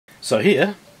So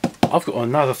here, I've got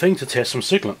another thing to test from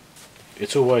Siglent.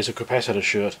 It's always a capacitor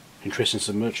shirt. Interesting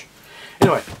so much.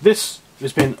 Anyway, this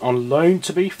has been on loan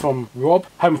to me from Rob.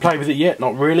 Haven't played with it yet,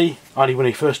 not really. Only when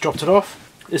he first dropped it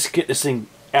off. Let's get this thing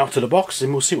out of the box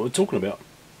and we'll see what we're talking about.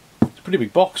 It's a pretty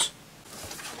big box.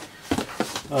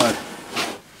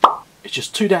 It's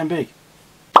just too damn big.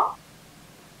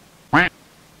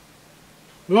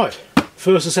 Right,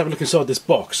 first let's have a look inside this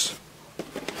box.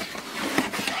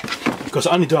 Because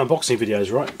I only do unboxing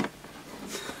videos, right?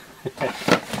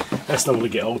 That's not going to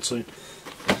get old soon.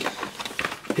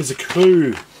 Here's a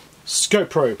clue. Scope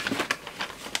probe.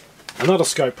 Another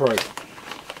scope probe.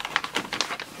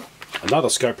 Another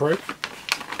scope probe.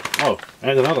 Oh,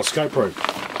 and another scope probe.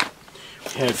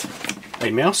 We have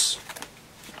a mouse.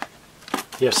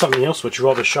 You have something else which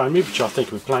Rob has shown me, which I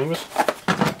think we're playing with.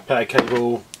 Power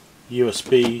cable,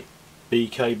 USB, B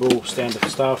cable, standard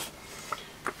stuff.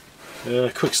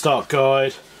 Quick start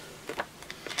guide.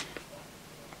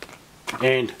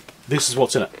 And this is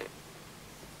what's in it.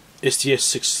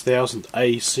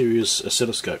 SDS6004A series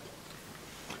oscilloscope.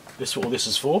 This is what all this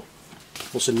is for.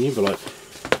 What's in the envelope?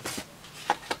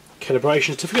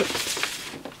 Calibration certificate.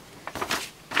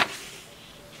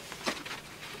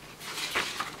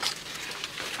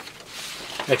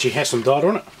 Actually has some data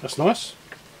on it. That's nice.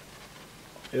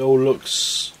 It all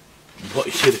looks what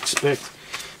you'd expect.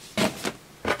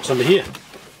 What's under here?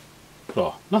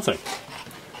 Oh, nothing.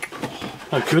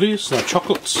 No goodies, no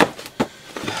chocolates.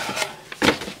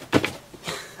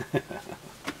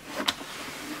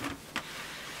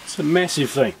 It's a massive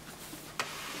thing.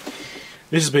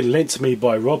 This has been lent to me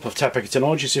by Rob of Tappaker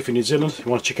Technologies. If you're in New Zealand, you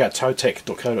want to check out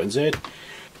towtech.co.nz.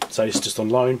 So it's just on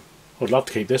loan. I'd love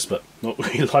to keep this, but not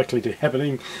really likely to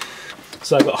happening.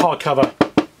 So I've got hardcover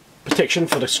protection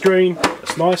for the screen.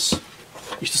 That's nice.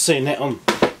 Used to seeing that on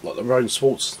like the Rohde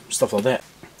Schwarz, stuff like that.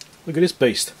 Look at this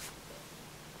beast.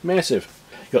 Massive.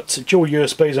 You've got dual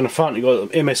USBs on the front. You've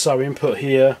got MSO input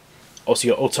here. Also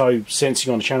you've got auto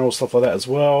sensing on the channel, stuff like that as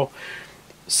well.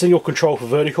 Single control for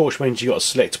vertical, which means you've got to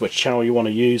select which channel you want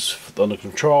to use on the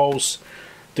controls.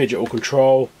 Digital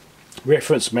control.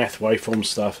 Reference, math, waveform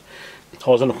stuff.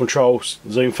 Horizontal controls,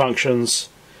 zoom functions.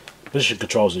 Position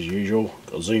controls as usual.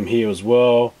 Got zoom here as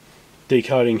well.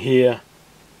 Decoding here.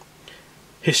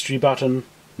 History button.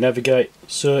 Navigate.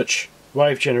 Search.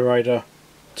 Wave generator.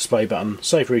 Display button.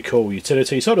 Save recall.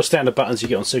 Utility. Sort of standard buttons you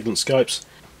get on Siglent scopes.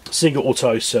 Single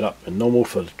auto setup and normal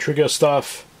for the trigger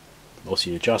stuff.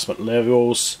 Also adjustment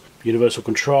levels. Universal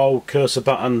control. Cursor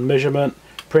button. Measurement.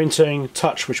 Printing.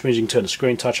 Touch, which means you can turn the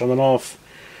screen touch on and off.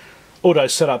 Auto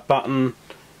setup button.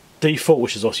 Default,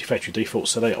 which is obviously factory default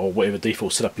setup, or whatever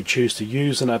default setup you choose to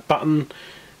use, and that button,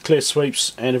 clear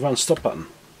sweeps, and a run stop button.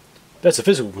 That's the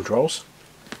physical controls.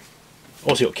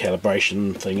 Also got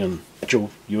calibration thing and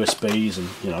dual USBs and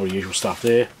you know the usual stuff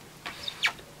there.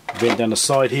 Vent down the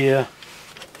side here.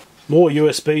 More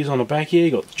USBs on the back here. You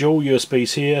got dual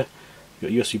USBs here. You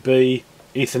got USB,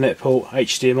 Ethernet port,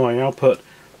 HDMI output,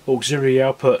 auxiliary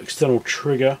output, external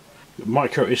trigger,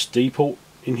 micro SD port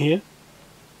in here.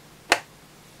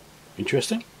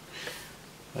 Interesting.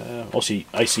 Obviously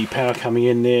AC power coming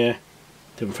in there,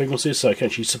 different frequencies, so it can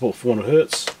actually support 400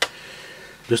 Hz.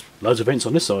 Just loads of vents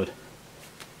on this side.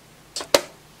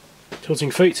 Tilting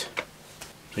feet, so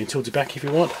you can tilt it back if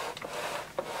you want.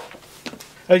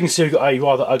 As you can see, we've got a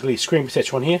rather ugly screen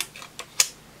protector on here.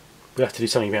 We'll have to do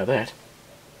something about that.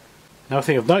 Another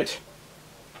thing of note,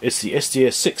 it's the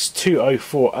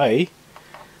SDS6204A,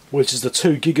 which is the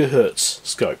 2 GHz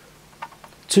scope.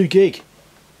 2 gig.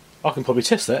 I can probably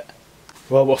test that.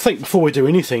 Well, I think before we do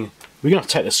anything, we're going to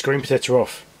take the screen protector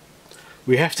off.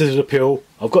 We have to do the peel.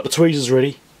 I've got the tweezers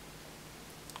ready.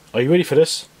 Are you ready for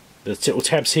this? There's little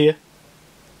tabs here.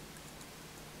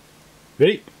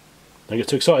 Ready? Don't get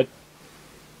too excited.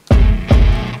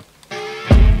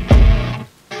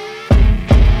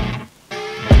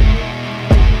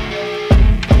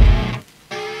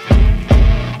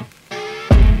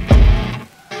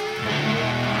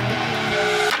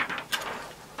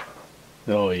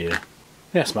 Oh yeah,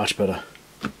 that's much better.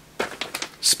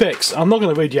 Specs. I'm not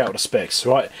going to read you out the specs,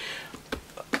 right?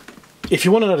 If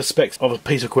you want to know the specs of a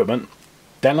piece of equipment,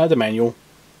 download the manual,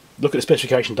 look at the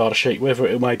specification data sheet, whatever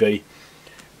it may be.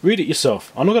 Read it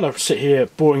yourself. I'm not going to sit here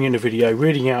boring in the video,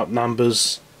 reading out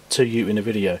numbers to you in the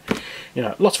video. You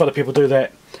know, lots of other people do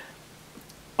that.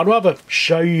 I'd rather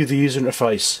show you the user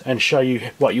interface and show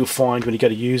you what you'll find when you go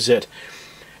to use it,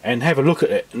 and have a look at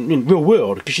it in real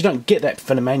world, because you don't get that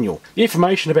from the manual. The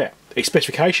information about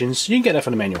specifications, you can get that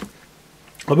from the manual.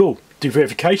 I will do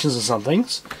verifications on some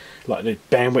things, like the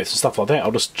bandwidth and stuff like that,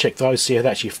 I'll just check those, see how they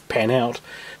actually pan out.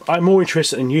 I'm more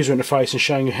interested in user interface and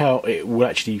showing you how it will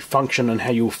actually function and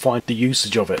how you'll find the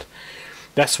usage of it.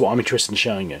 That's what I'm interested in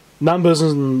showing you. Numbers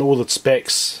and all the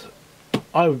specs,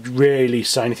 I would rarely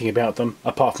say anything about them,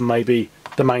 apart from maybe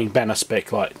the main banner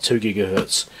spec like 2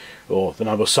 GHz or the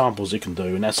number of samples it can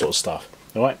do and that sort of stuff.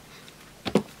 Alright?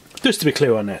 Just to be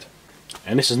clear on that.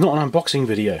 And this is not an unboxing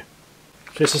video.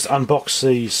 Let's just unbox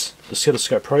these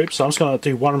oscilloscope probes. So I'm just going to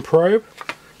do one probe.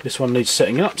 This one needs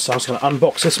setting up, so I'm just going to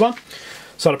unbox this one.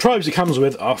 So the probes it comes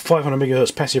with are 500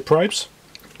 MHz passive probes,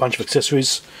 a bunch of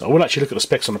accessories. I will actually look at the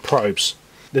specs on the probes.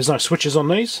 There's no switches on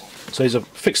these, so these are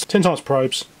fixed 10 times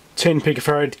probes, 10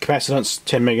 picofarad capacitance,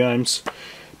 10 megohms,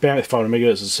 bandwidth 500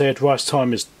 MHz as I said, rise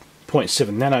time is 0.7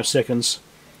 nanoseconds,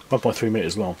 1.3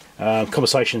 meters long.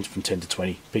 Conversations from 10 to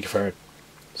 20 picofarad.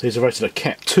 So these are rated at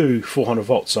Cat 2 400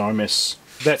 volts RMS.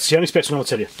 That's the only specs I'm going to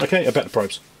tell you, okay, about the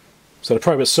probes. So the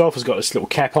probe itself has got this little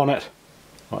cap on it,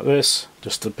 like this,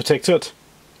 just to protect it.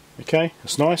 Okay,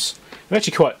 that's nice. They're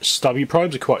actually quite stubby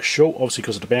probes, they're quite short, obviously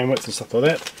because of the bandwidth and stuff like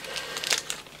that.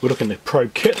 We're looking at the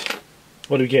probe kit.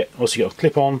 What do we get? Obviously, you've got a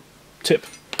clip-on tip.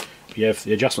 We have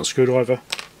the adjustment screwdriver.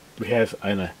 We have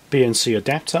a BNC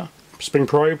adapter, spring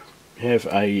probe. We have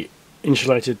a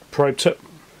insulated probe tip,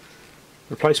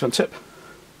 replacement tip,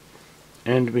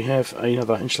 and we have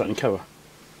another insulating cover.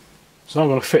 So I'm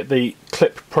going to fit the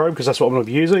clip probe because that's what I'm going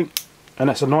to be using, and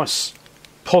that's a nice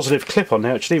positive clip on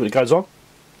there actually when it goes on.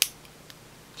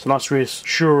 It's a nice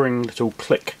reassuring little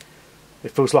click.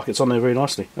 It feels like it's on there very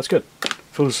nicely. That's good.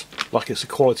 Feels like it's a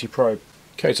quality probe.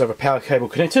 Okay, so I have a power cable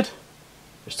connected.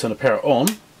 Let's turn the power on,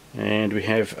 and we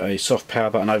have a soft power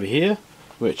button over here,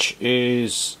 which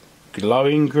is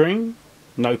glowing green,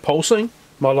 no pulsing.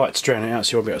 My light's drowning out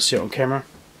so you won't be able to see it on camera.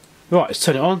 Right, let's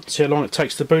turn it on, see how long it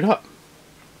takes to boot up.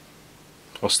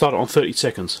 I'll start it on 30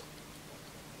 seconds.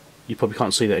 You probably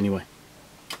can't see that anyway.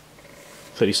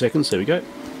 30 seconds, there we go.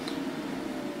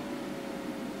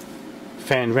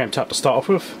 Fan ramped up to start off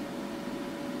with.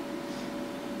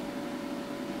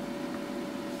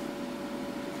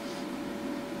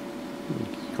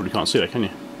 Probably can't see that, can you?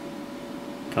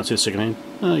 Can't see the second hand.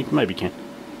 Oh, maybe you can.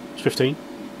 It's 15.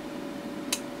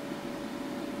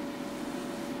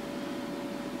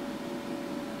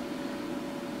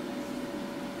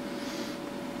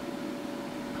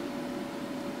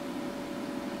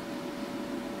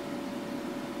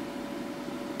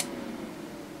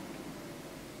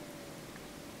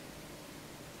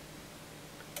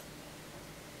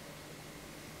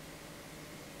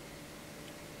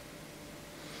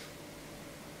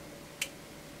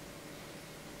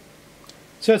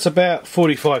 So it's about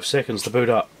 45 seconds to boot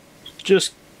up.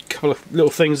 Just a couple of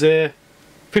little things there.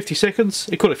 50 seconds?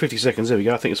 They call it 50 seconds, there we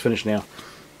go, I think it's finished now.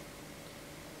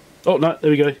 Oh no,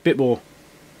 there we go, a bit more.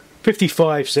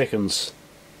 55 seconds.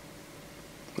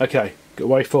 Okay, got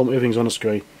waveform, everything's on the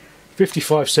screen.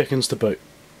 55 seconds to boot.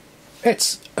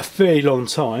 It's a fairly long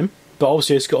time, but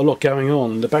obviously it's got a lot going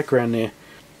on in the background there.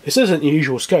 This isn't the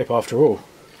usual scope after all.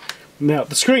 Now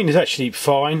the screen is actually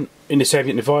fine in this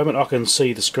ambient environment. I can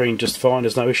see the screen just fine,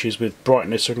 there's no issues with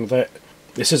brightness or anything like that.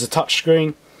 This is a touch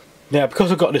screen. Now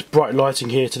because I've got this bright lighting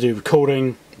here to do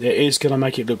recording, it is going to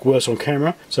make it look worse on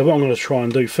camera. So what I'm going to try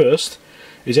and do first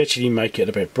is actually make it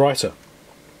a bit brighter.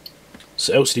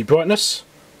 So LCD brightness,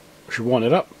 we should wind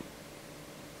it up,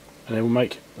 and then we'll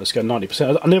make, let's go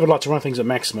 90%. I never like to run things at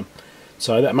maximum,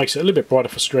 so that makes it a little bit brighter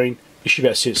for screen. You should be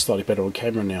able to see it slightly better on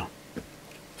camera now.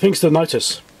 Things to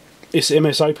notice. This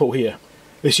MSO port here,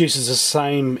 this uses the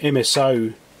same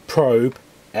MSO probe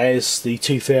as the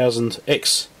 2000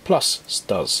 X Plus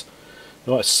does.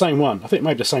 Right, it's the same one. I think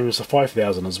maybe the same as the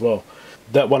 5000 as well.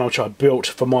 That one which I built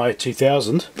for my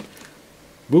 2000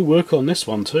 will work on this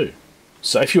one too.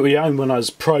 So if you own one of those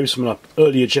probes from an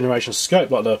earlier generation scope,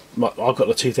 like I've got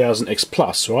the 2000 X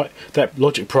Plus, right? That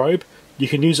logic probe, you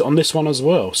can use it on this one as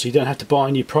well. So you don't have to buy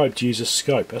a new probe to use this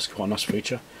scope. That's quite a nice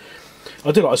feature.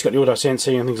 I do like it's got the auto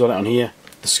sensing and things like that on here.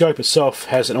 The scope itself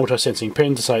has an auto sensing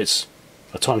pen to say it's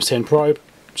a ×10 probe.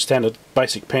 Standard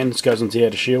basic pen, this goes into the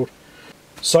outer shield.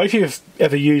 So if you've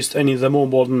ever used any of the more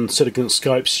modern Siglent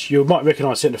scopes, you might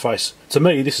recognise the interface. To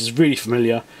me this is really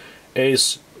familiar. It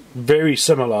is very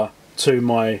similar to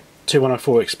my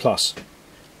 2104 X Plus.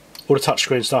 All the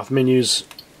touchscreen stuff, menus,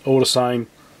 all the same.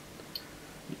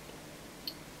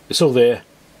 It's all there,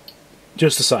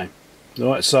 just the same.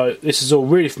 Alright, so this is all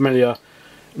really familiar.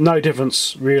 No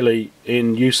difference really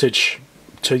in usage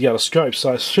to the other scopes,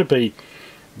 so it should be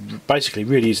basically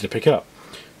really easy to pick up.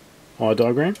 Eye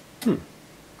diagram.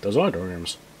 Does eye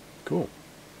diagrams. Cool.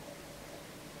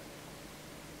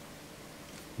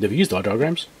 Never used eye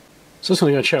diagrams. So I'm just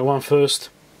going to go channel 1 first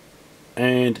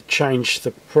and change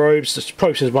the probes. The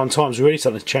probe says 1 times already, so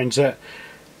I'm going to change that.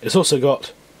 It's also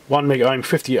got 1 mega ohm,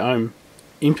 50 ohm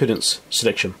impedance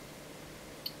selection.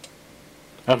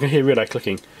 I can hear relay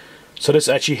clicking. So this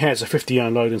actually has a 50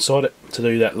 ohm load inside it to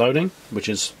do that loading, which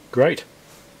is great.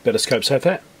 Better scopes have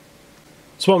that.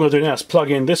 So what I'm going to do now is plug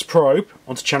in this probe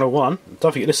onto channel 1.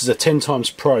 Don't forget this is a 10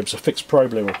 times probe, it's a fixed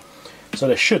probe level. So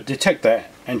they should detect that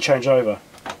and change over.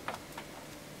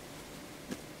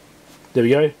 There we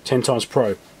go, 10 times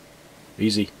probe.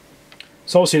 Easy.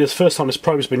 So obviously this is the first time this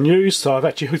probe has been used, so I've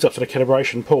actually hooked up to the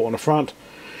calibration port on the front.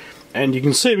 And you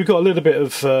can see we've got a little bit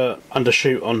of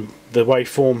undershoot on the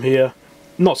waveform here.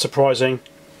 Not surprising.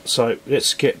 So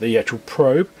let's get the actual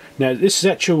probe. Now this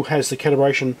actual has the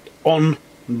calibration on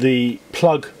the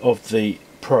plug of the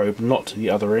probe, not the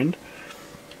other end.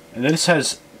 And then this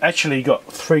has actually got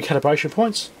 3 calibration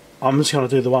points. I'm just going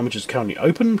to do the one which is currently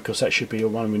open because that should be the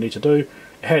one we need to do.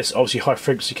 It has obviously high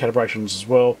frequency calibrations as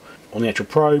well on the actual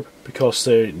probe because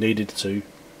they're needed to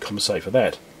compensate for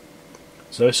that.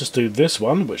 So let's just do this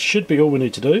one, which should be all we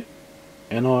need to do.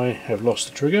 And I have lost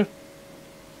the trigger.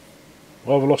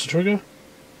 Why have I lost the trigger?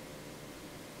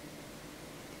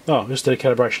 Oh, just did a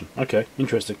calibration. Okay,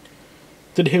 interesting.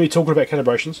 Didn't hear me talking about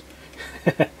calibrations.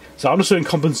 So I'm just doing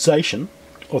compensation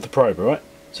of the probe, right?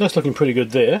 So that's looking pretty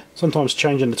good there. Sometimes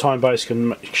changing the time base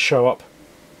can show up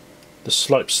the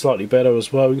slope slightly better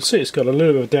as well. You can see it's got a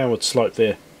little bit of a downward slope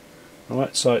there.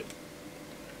 Alright, so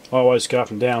I always go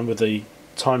up and down with the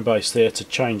time base there to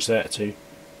change that to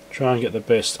try and get the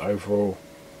best overall.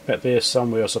 Back there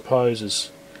somewhere I suppose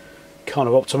is kind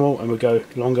of optimal, and we'll go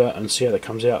longer and see how that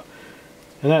comes out.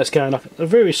 And that's going up a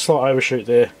very slight overshoot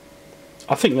there.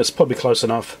 I think that's probably close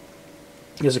enough.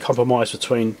 There's a compromise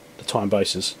between the time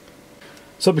bases.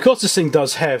 So because this thing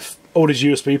does have all these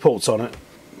USB ports on it,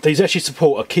 these actually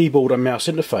support a keyboard and mouse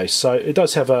interface. So it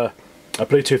does have a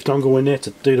Bluetooth dongle in there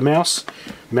to do the mouse.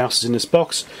 The mouse is in this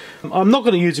box. I'm not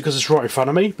going to use it because it's right in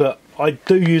front of me, but I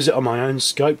do use it on my own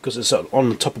scope because it's on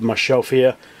the top of my shelf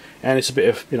here, and it's a bit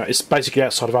of, it's basically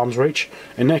outside of arm's reach.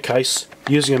 In that case,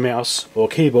 using a mouse or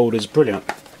keyboard is brilliant.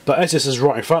 But as this is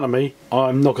right in front of me,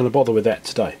 I'm not going to bother with that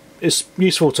today. It's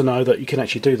useful to know that you can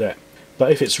actually do that.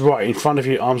 But if it's right in front of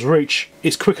you, arm's reach,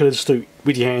 it's quicker to just do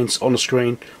with your hands on the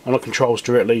screen, on the controls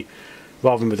directly,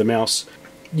 rather than with the mouse.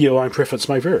 Your own preference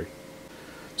may vary.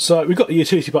 So we've got the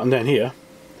utility button down here,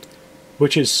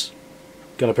 which is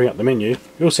going to bring up the menu.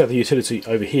 We also have the utility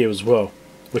over here as well,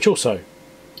 which also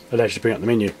allows you to bring up the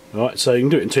menu. Alright, so you can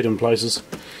do it in 2 different places.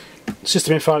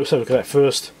 System info, let's have a look at that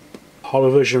first.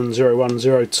 Hardware version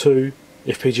 0102,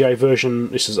 FPGA version,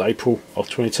 this is April of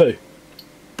 22.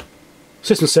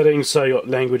 System settings, so you got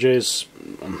languages,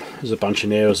 there's a bunch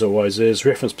in there as always is,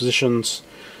 reference positions,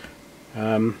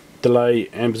 delay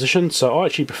and position. So I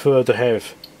actually prefer to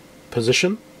have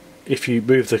position. If you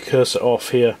move the cursor off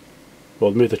here,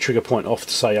 well, move the trigger point off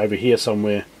to say over here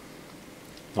somewhere,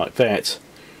 like that,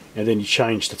 and then you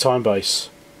change the time base,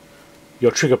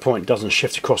 your trigger point doesn't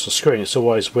shift across the screen, it's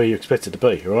always where you expect it to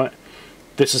be, right?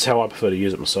 This is how I prefer to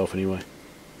use it myself anyway.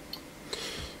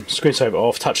 Screensaver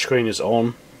off, touchscreen is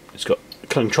on, it's got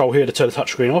control here to turn the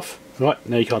touchscreen off, right?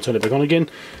 Now you can't turn it back on again,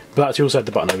 but you also have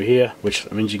the button over here, which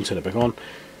means you can turn it back on.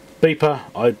 Beeper,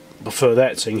 I prefer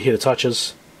that so you can hear the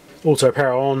touches. Auto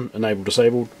power on, enable,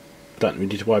 disabled, don't really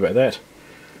need to worry about that.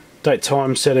 Date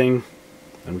time setting,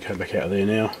 and we come back out of there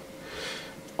now.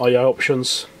 I/O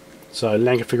options, so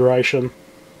LAN configuration,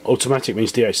 automatic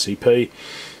means DHCP,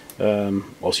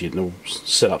 obviously you can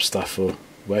set up stuff for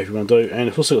whatever you want to do, and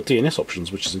it's also got DNS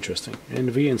options, which is interesting, and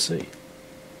VNC.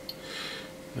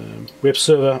 Web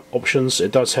server options,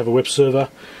 it does have a web server,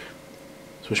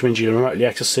 which means you can remotely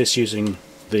access this using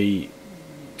the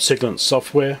Siglent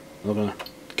software. I'm going to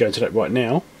go into that right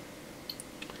now.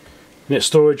 Net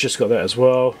storage, just got that as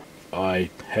well. I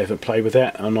haven't played with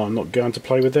that, and I'm not going to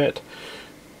play with that.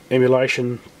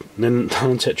 Emulation, then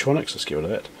Tetronics, let's get rid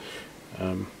of that.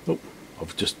 Oh,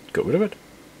 I've just got rid of it.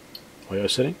 I/O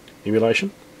setting,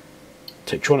 emulation,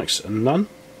 Tetronics, and none.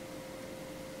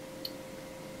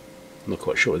 I'm not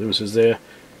quite sure what the difference is there.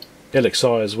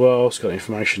 LXI as well, it's got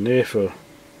information there for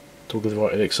talking to the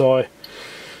right LXI.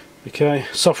 Okay,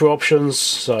 software options,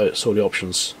 so it's all the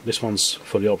options. This one's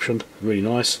fully optioned, really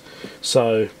nice.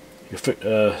 So, your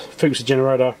frequency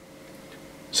generator,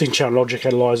 16-channel logic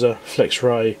analyzer, flex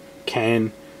ray,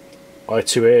 CAN,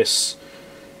 I2S,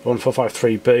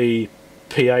 1453B,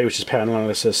 PA, which is power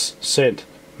analysis, CENT,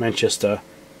 Manchester,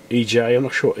 EJ, I'm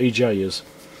not sure what EJ is.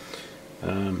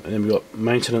 And then we've got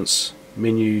maintenance,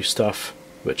 menu stuff,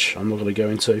 which I'm not going to go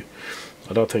into,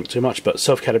 I don't think too much, but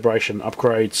self-calibration,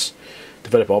 upgrades,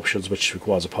 developer options, which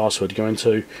requires a password to go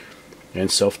into, and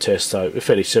self-test, so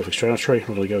fairly self-explanatory. I'm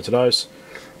not going to go into those.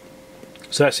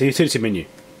 So that's the utility menu.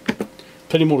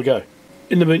 Plenty more to go.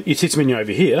 In the utility menu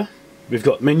over here, we've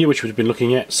got menu, which we've been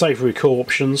looking at, save recall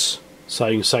options, so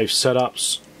you can save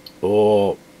setups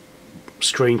or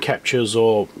screen captures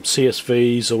or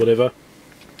CSVs or whatever,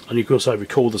 and you can also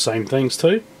record the same things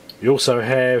too. You also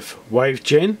have wave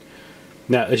gen.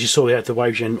 Now, as you saw, we have the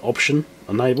wave gen option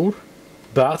enabled,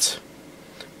 but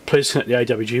please connect the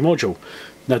AWG module.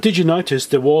 Now, did you notice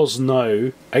there was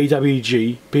no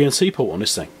AWG BNC port on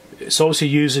this thing? It's obviously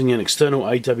using an external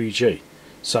AWG,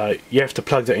 so you have to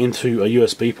plug that into a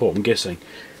USB port, I'm guessing.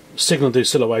 Siglent do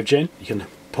still a wave gen. You can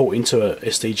port into a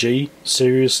SDG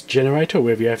series generator, or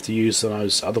whether you have to use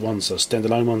those other ones, those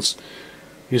standalone ones.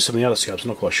 Use some of the other scopes, I'm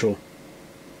not quite sure.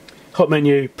 Hot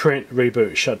menu, print,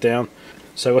 reboot, shut down.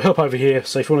 So we'll help over here.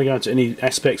 So if you want to go into any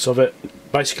aspects of it,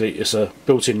 basically it's a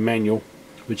built-in manual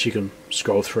which you can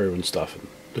scroll through and stuff and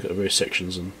look at the various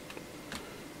sections, and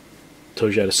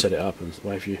tells you how to set it up and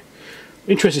wave view.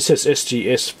 Interesting, it says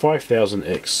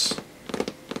SDS5000X.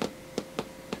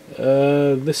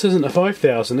 This isn't a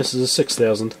 5000, this is a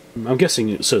 6000. I'm guessing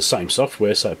it's the same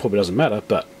software, so it probably doesn't matter,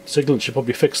 but Siglent should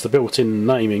probably fix the built-in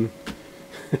naming.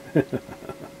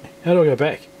 How do I go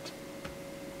back?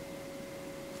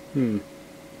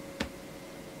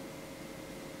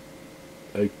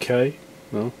 Okay,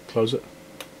 well, close it.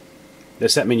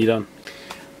 That's that menu done.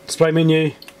 Display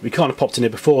menu, we kind of popped in there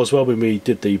before as well when we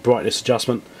did the brightness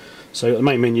adjustment. So you've got the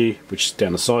main menu, which is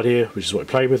down the side here, which is what we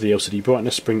played with, the LCD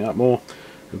brightness, bring it up more.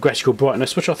 The graphical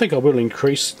brightness, which I think I will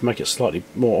increase to make it slightly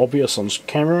more obvious on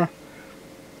camera.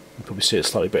 You probably see it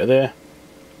slightly better there.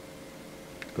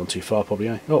 Gone too far probably,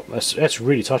 eh? Oh, that's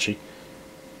really touchy.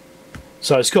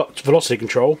 So it's got velocity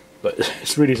control, but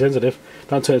it's really sensitive.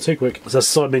 Don't turn it too quick. So that's the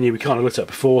side menu we kind of looked at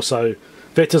before, so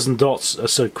vectors and dots are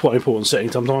so quite important setting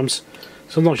sometimes.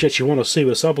 Sometimes you actually want to see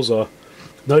where the samples are.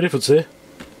 No difference here.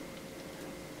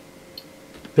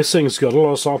 This thing's got a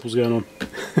lot of samples going on.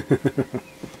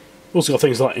 Also got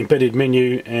things like embedded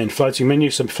menu and floating menu.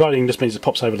 So floating just means it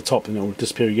pops over the top and it will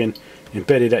disappear again.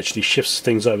 Embedded actually shifts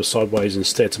things over sideways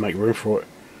instead to make room for it.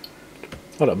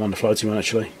 I don't mind the floating one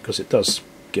actually, because it does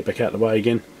get back out of the way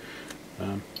again.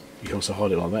 You can also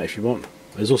hide it like that if you want.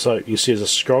 There's also, you can see there's a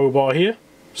scroll bar here.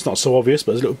 It's not so obvious,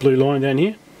 but there's a little blue line down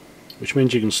here, which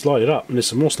means you can slide it up and there's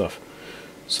some more stuff.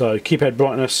 So keypad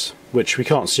brightness, which we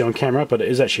can't see on camera, but it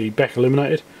is actually back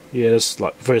illuminated. Yeah, there's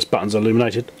like various buttons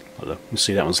illuminated. You can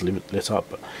see that one's lit up,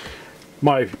 but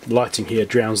my lighting here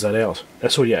drowns that out.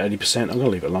 That's already at 80%, I'm going to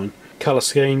leave it alone. Colour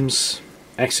schemes,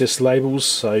 access labels,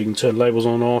 so you can turn labels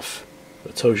on and off.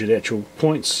 That tells you the actual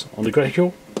points on the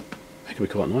graphical. That can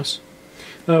be quite nice.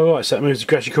 Alright, so that moves the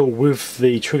graphical with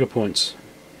the trigger points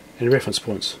and reference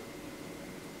points.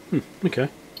 Okay.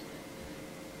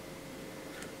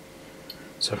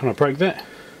 So can I break that?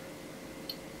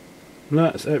 No,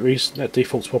 that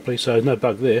defaults properly, so no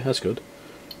bug there, that's good.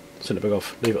 Send it back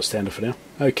off, leave it standard for now.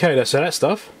 Okay, that's that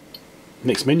stuff.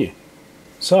 Next menu.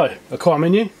 So, acquire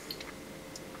menu.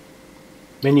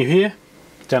 Menu here,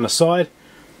 down the side.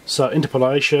 So,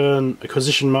 interpolation,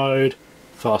 acquisition mode,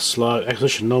 fast, slow,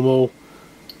 acquisition normal,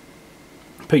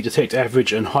 peak detect,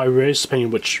 average, and high res, depending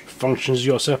on which functions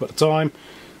you set up at the time.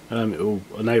 It will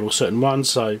enable certain ones,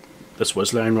 so that's what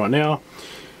it's laying right now.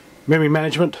 Memory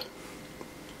management,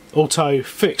 auto,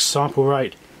 fixed sample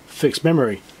rate, fixed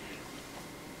memory.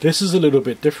 This is a little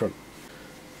bit different.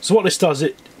 So what this does,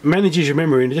 it manages your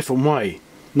memory in a different way.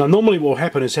 Now normally what will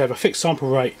happen is have a fixed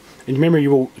sample rate and your memory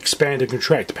will expand and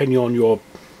contract depending on your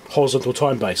horizontal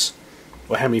time base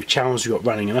or how many channels you've got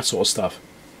running and that sort of stuff.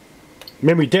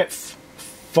 Memory depth,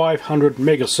 500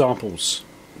 megasamples.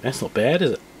 That's not bad,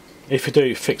 is it? If you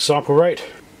do fixed sample rate,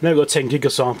 now we've got 10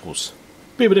 gigasamples.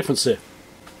 Bit of a difference there.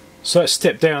 So let's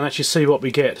step down and actually see what we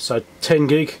get. So 10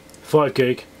 gig, 5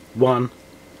 gig, 1,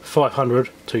 500,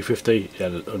 250,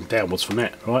 and downwards from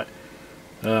that, right?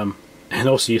 And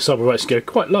obviously your sample rates go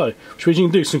quite low, which means you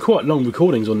can do some quite long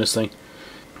recordings on this thing.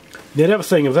 The other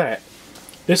thing of that,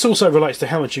 this also relates to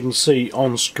how much you can see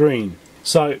on screen.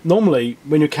 So normally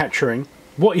when you're capturing,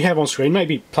 what you have on screen,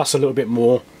 maybe plus a little bit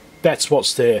more, that's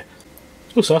what's there.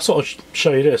 Also, I sort of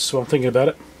show you this while I'm thinking about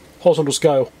it. Horizontal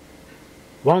scale,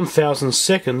 1000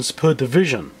 seconds per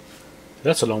division.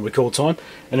 That's a long record time.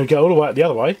 And then go all the way the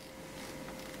other way,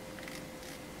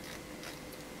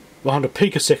 100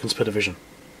 picoseconds per division.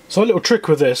 So a little trick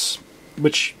with this,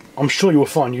 which I'm sure you will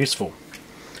find useful.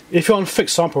 If you're on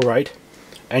fixed sample rate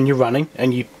and you're running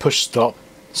and you push stop,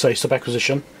 say stop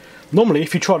acquisition, normally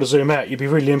if you try to zoom out you'd be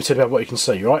really limited about what you can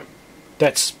see, right?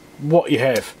 That's what you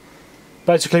have.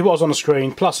 Basically what was on the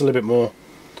screen plus a little bit more.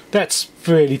 That's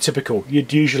fairly typical.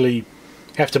 You'd usually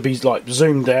have to be like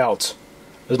zoomed out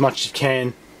as much as you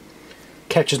can,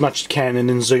 catch as much as you can, and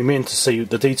then zoom in to see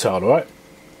the detail, right?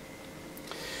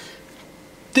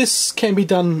 This can be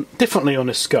done differently on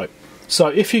this scope. So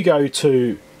if you go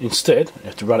to, instead, you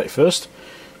have to run it first.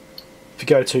 If you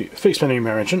go to Fixed Memory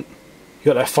Management, you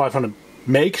got that 500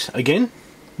 megs again.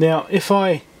 Now, if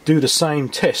I do the same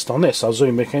test on this, I'll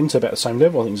zoom back in to about the same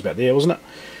level. I think it's about there, wasn't it?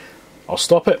 I'll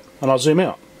stop it and I'll zoom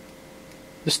out.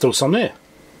 There's still some there.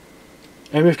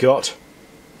 And we've got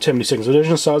 10 milliseconds of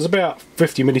division, so it's about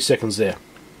 50 milliseconds there.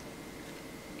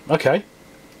 Okay.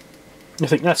 I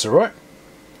think that's alright.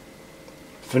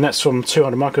 And that's from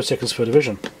 200 microseconds per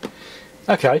division.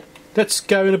 Okay, let's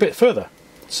go in a bit further.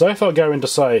 So if I go into,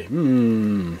 say,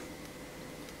 how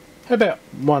about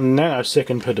 1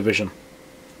 nanosecond per division?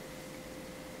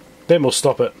 Then we'll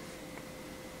stop it.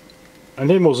 And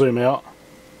then we'll zoom out.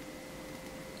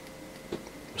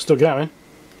 We're still going.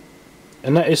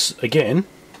 And that is, again,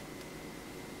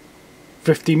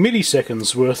 50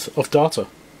 milliseconds worth of data.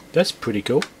 That's pretty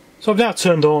cool. So I've now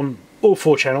turned on all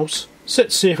 4 channels. So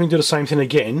let's see if we can do the same thing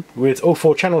again with all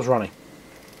 4 channels running.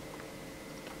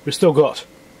 We've still got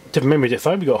different memory depth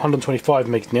though. We've got 125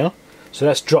 meg now, so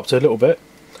that's dropped a little bit.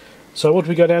 So what did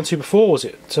we go down to before? Was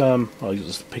it, oh,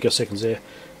 just picoseconds there.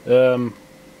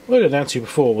 What did we go down to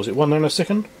before? Was it 1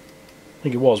 nanosecond? I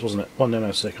think it was, wasn't it? 1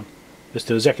 nanosecond. Let's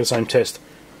do exactly the same test.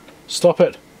 Stop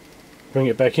it, bring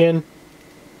it back in.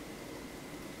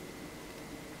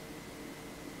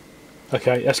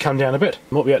 Okay, that's come down a bit.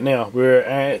 What are we at now? We're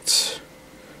at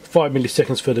 5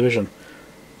 milliseconds per division.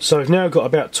 So we've now got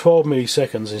about 12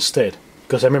 milliseconds instead,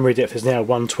 because our memory depth is now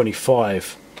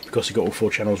 125, because you've got all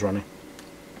 4 channels running.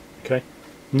 Okay,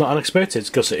 not unexpected,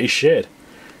 because it is shared.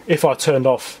 If I turned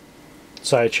off,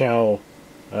 say, channel,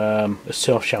 let's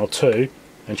turn off channel 2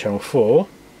 and channel 4,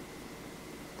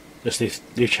 let's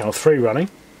leave channel 3 running,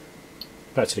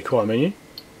 back to the quiet menu,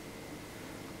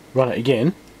 run it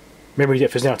again. Memory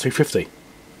depth is now 250,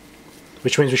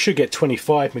 which means we should get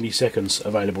 25 milliseconds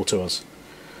available to us.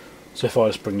 So if I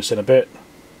just bring this in a bit,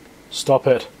 stop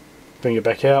it, bring it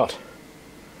back out,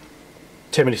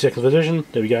 10 milliseconds of division,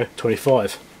 there we go,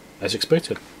 25, as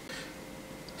expected.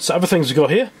 So other things we've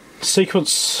got here,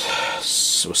 sequence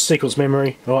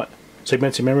memory, right,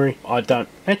 segmented memory. I don't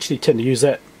actually tend to use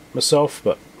that myself,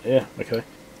 but yeah, okay.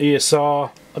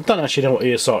 ESR, I don't actually know what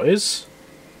ESR is.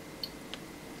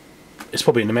 It's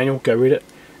probably in the manual, go read it.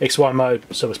 XY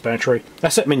mode, service battery,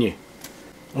 that's that menu.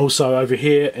 Also over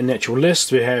here in the actual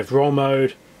list we have roll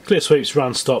mode, clear sweeps,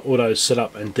 run, stop, auto,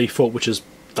 setup and default, which is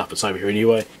stuff that's over here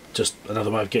anyway, just another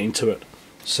way of getting to it.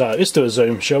 So let's do a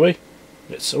zoom, shall we?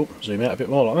 Let's zoom out a bit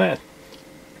more like that.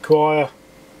 Acquire,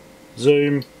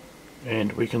 zoom,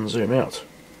 and we can zoom out.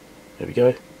 There we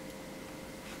go.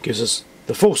 Gives us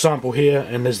the full sample here,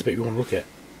 and there's the bit we want to look at.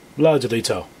 Loads of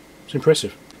detail. It's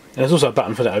impressive. And there's also a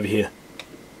button for that over here.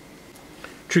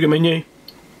 Trigger menu,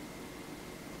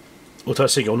 auto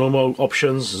signal normal,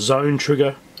 options, zone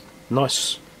trigger,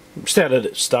 nice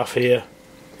standard stuff here.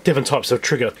 Different types of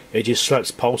trigger, edges, slopes,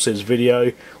 pulses,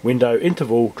 video, window,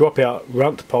 interval, dropout,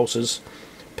 runt, pulses,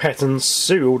 patterns,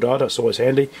 serial data, that's always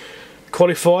handy.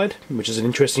 Qualified, which is an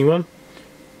interesting one.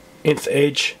 Nth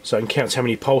edge, so it counts how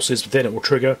many pulses, then it will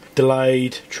trigger.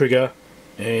 Delayed, trigger,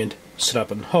 and set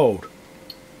up and hold.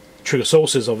 Trigger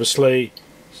sources, obviously,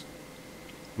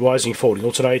 rising, falling,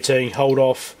 alternating, hold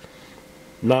off,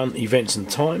 none, events and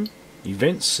time.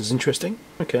 Events is interesting,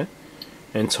 okay.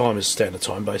 And time is standard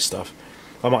time-based stuff.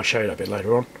 I might show you that a bit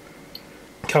later on.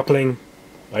 Coupling,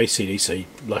 AC, DC,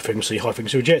 low frequency, high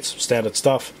frequency jets, standard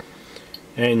stuff.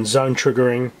 And zone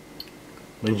triggering,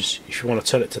 means if you want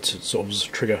to tell it to sort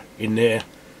of trigger in there,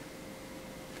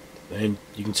 then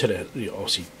you can tell it, you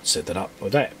obviously set that up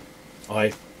like that.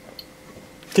 I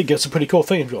think that's a pretty cool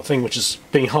thing. If you've got a thing which is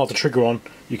being hard to trigger on,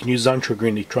 you can use zone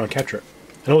triggering to try and capture it.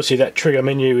 And obviously that trigger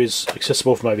menu is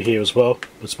accessible from over here as well.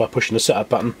 It's by pushing the setup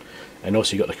button, and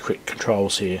also you've got the quick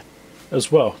controls here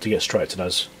as well to get straight to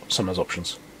those some of those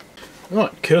options.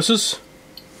 Right, cursors.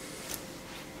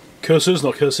 Cursors,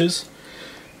 not curses.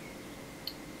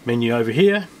 Menu over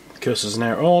here. Cursors are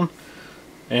now on.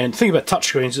 And the thing about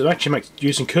touchscreens, it actually makes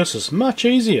using cursors much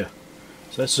easier.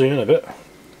 So let's zoom in a bit.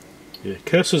 Yeah,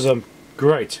 cursors are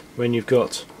great when you've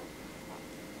got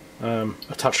a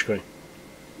touchscreen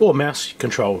or mouse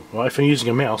control. Right, if you're using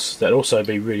a mouse, that'd also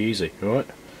be really easy. Right.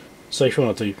 So if you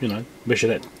want to, measure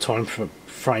that time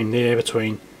frame there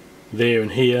between there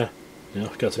and here,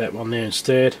 go to that one there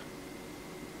instead.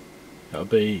 That'll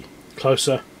be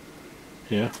closer.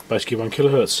 Yeah, basically 1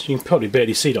 kilohertz. You can probably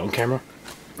barely see that on camera.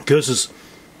 Cursors,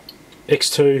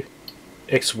 X2,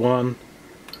 X1,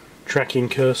 tracking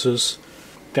cursors.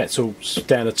 That's all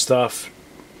standard stuff.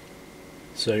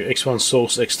 So X1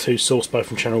 source, X2 source, both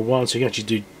from channel 1, so you can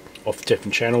actually do off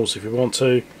different channels if you want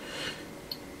to.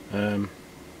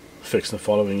 Fixing the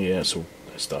following, yeah, that's all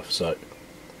that stuff. So,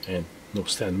 and not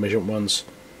standard measurement ones,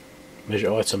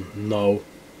 measure item null,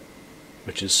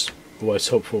 which is always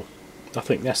helpful. I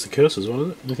think that's the cursor as well,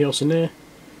 isn't it? Anything else in there?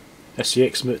 That's the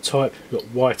X type. You've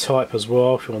got Y type as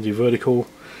well if you want to do vertical.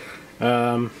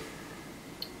 And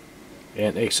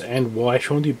X and Y if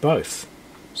you want to do both.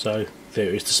 So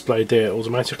there it's displayed there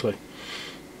automatically.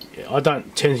 I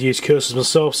don't tend to use cursors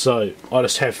myself, so I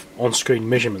just have on-screen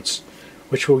measurements,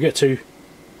 which we'll get to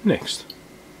next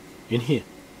in here.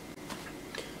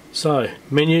 So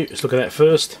menu, let's look at that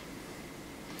first.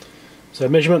 So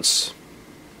measurements.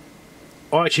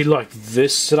 I actually like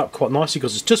this set up quite nicely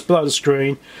because it's just below the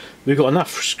screen. We've got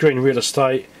enough screen real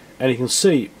estate and you can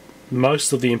see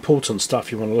most of the important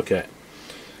stuff you want to look at.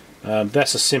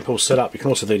 That's a simple setup. You can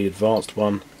also do the advanced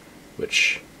one,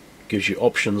 which gives you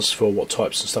options for what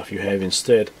types of stuff you have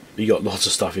instead. But you got lots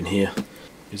of stuff in here.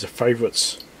 These are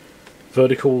favourites.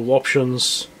 Vertical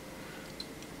options.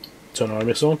 Turn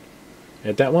RMS on.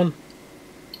 Add that one.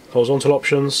 Horizontal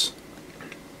options.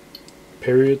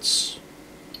 Periods.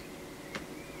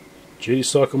 Duty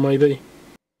cycle maybe.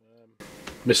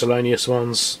 Miscellaneous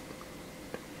ones.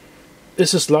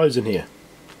 There's just loads in here.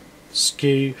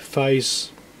 Skew,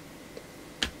 phase.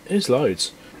 There's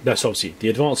loads. That's obviously the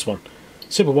advanced one.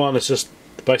 Simple one is just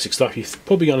the basic stuff you're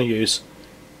probably going to use,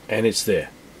 and it's there.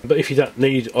 But if you don't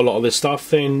need a lot of this stuff,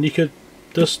 then you could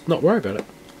just not worry about it.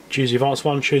 Choose the advanced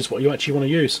one, choose what you actually want to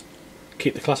use.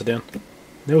 Keep the clutter down.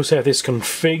 They also have this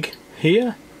config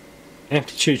here.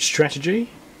 Amplitude strategy.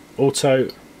 Auto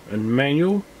and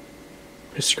manual.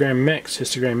 Histogram max,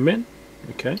 histogram min.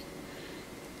 Okay.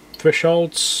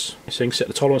 Thresholds. So you can set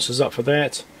the tolerances up for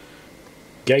that.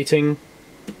 Gating.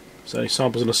 So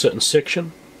samples in a certain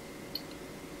section.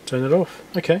 Turn it off.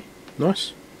 Okay,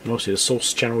 nice. And obviously the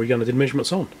source channel you're going to do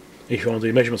measurements on. If you want to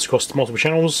do measurements across multiple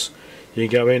channels, you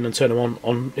can go in and turn them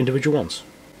on individual ones.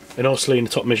 And obviously in the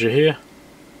top measure here,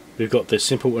 we've got the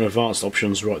simple and advanced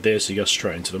options right there, so you go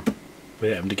straight into them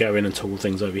without having to go in and toggle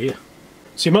things over here.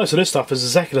 See, most of this stuff is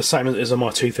exactly the same as it is on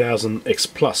my 2000 X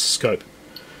Plus scope.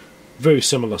 Very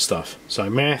similar stuff. So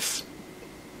math,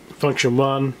 function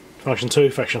 1, function 2,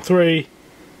 function 3.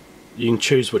 You can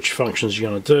choose which functions you're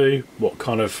going to do, what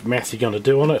kind of math you're going to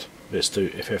do on it. Let's do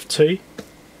FFT.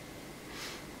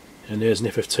 And there's an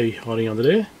FFT hiding under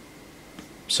there.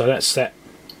 So that's that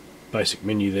basic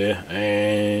menu there.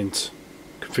 And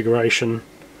configuration,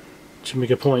 2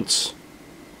 megapoints.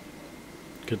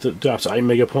 You could do up to 8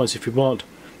 megapoints if you want.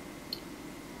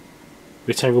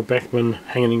 Rectangle, backman,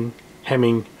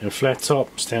 hemming and flat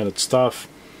top, standard stuff.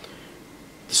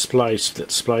 Display, split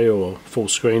display or full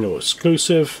screen or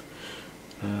exclusive.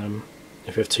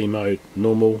 FFT mode,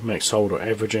 normal, max hold or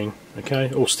averaging.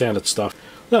 Okay, all standard stuff.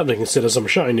 Nothing to consider as I'm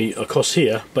showing you across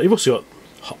here, but you've also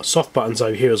got soft buttons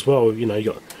over here as well. You know,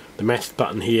 you've got the math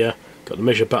button here, got the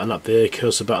measure button up there,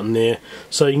 cursor button there.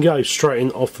 So you can go straight in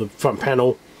off the front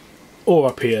panel or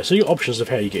up here. So you've got options of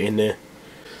how you get in there.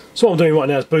 So what I'm doing right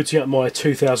now is booting up my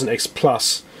 2000 X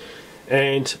Plus,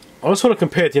 and I just want to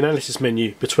compare the analysis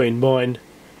menu between mine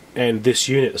and this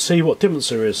unit to see what difference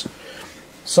there is.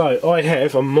 So I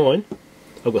have on mine,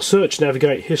 I've got search,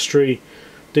 navigate, history,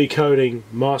 decoding,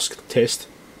 mask test,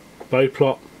 Bode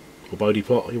plot, or Bode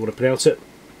plot, you want to pronounce it,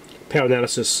 power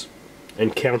analysis,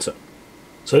 and counter.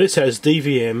 So this has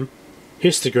DVM,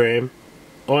 histogram,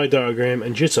 eye diagram,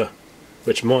 and jitter,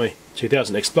 which my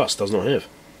 2000 X Plus does not have.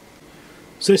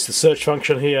 So this is the search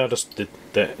function here. I just did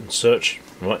that in search,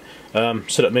 right?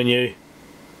 Setup menu,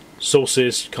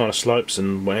 sources, kind of slopes,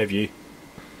 and what have you.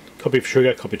 Copy for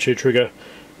trigger, copy to trigger,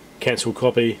 cancel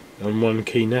copy, and one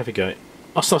key navigate.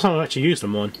 I still haven't actually used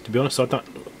on mine, to be honest. I don't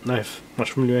have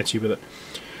much familiarity with it.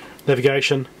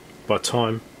 Navigation by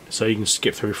time, so you can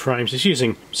skip through frames. It's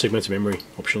using segmented memory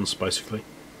options basically.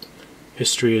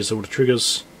 History is all the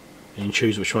triggers, and you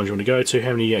choose which ones you want to go to,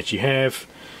 how many you actually have,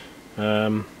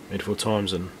 interval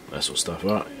times, and that sort of stuff.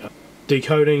 Right.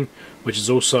 Decoding, which is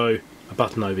also a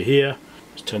button over here.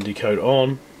 Just turn decode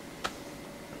on.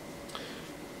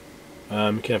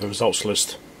 You can have a results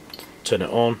list, turn it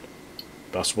on,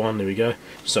 bus 1, there we go.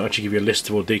 So I actually give you a list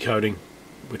of all decoding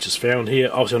which is found here.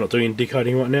 Obviously I'm not doing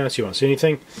decoding right now, so you won't see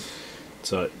anything.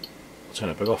 So I'll turn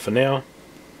it back off for now.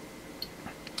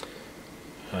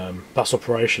 Bus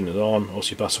operation is on,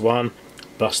 obviously bus 1.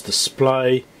 Bus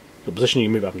display, the position you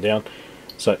can move up and down.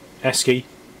 So ASCII,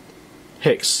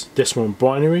 hex, decimal and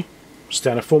binary,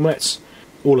 standard formats,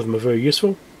 all of them are very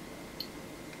useful.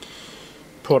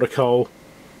 Protocol,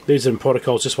 these are the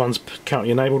protocols this one's currently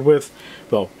enabled with.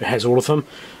 Well, it has all of them.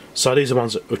 So these are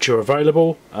ones which are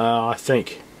available. I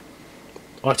think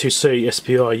I2C,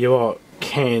 SPI, UART,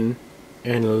 CAN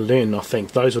and LIN, I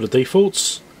think those are the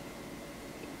defaults,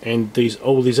 and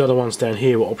all these other ones down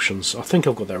here were options. I think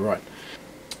I've got that right.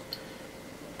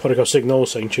 Protocol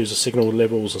signals, so you can choose the signal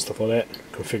levels and stuff like that.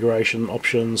 Configuration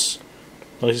options.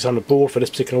 9600 board for this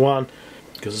particular one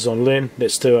because it's on LIN.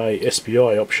 Let's do a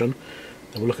SPI option.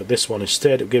 Then we'll look at this one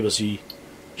instead. It'll give us the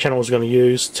channels we're going to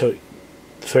use, to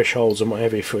thresholds and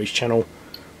whatever for each channel.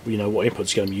 You know what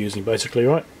inputs you're going to be using, basically,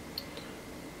 right?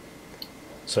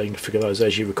 So you can configure those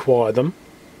as you require them.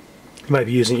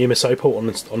 Maybe using MSO port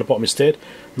on the bottom instead,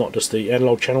 not just the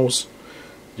analog channels.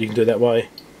 You can do it that way,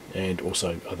 and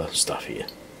also other stuff here,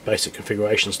 basic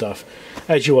configuration stuff,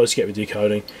 as you always get with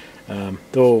decoding. They're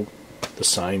all the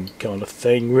same kind of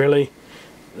thing, really.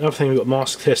 Another thing, we've got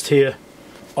mask test here.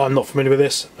 I'm not familiar with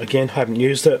this. Again, haven't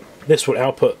used it. This will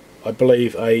output, I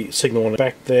believe, a signal on the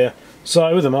back there.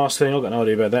 So with the mask thing, I've got no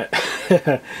idea about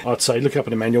that. I'd say look up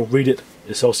in the manual, read it.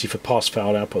 It's obviously for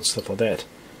pass-fail output, stuff like that.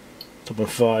 Top and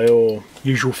file,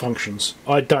 usual functions.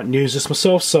 I don't use this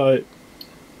myself, so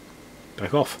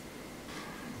back off.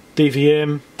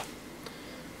 DVM.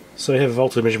 So you have a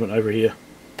voltage measurement over here.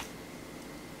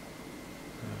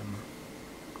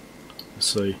 Let's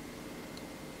see.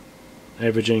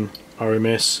 Averaging,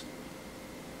 RMS,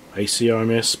 AC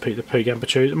RMS, peak to peak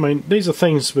amplitude. I mean, these are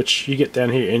things which you get down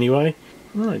here anyway.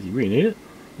 Oh, do you really need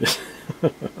it?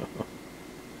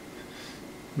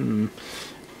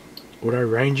 Auto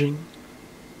ranging.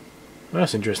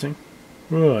 That's interesting.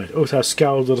 Right, auto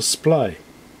scale the display.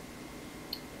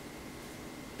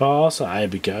 Bars, there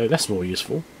we go, that's more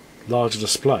useful. Larger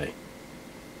display.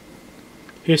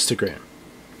 Histogram.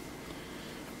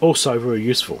 Also very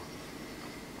useful.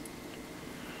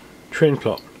 Trend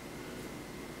plot.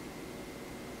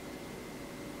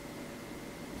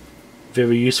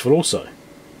 Very useful also.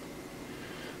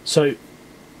 So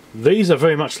these are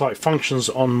very much like functions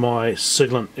on my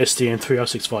Siglent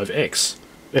SDS6104X.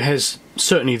 It has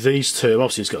certainly these two.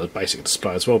 Obviously it's got the basic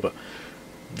display as well, but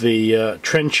the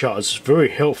trend chart is very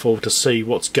helpful to see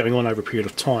what's going on over a period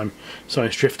of time.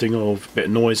 Something's drifting or a bit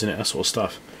of noise in it, that sort of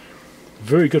stuff.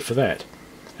 Very good for that.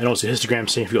 And also histogram,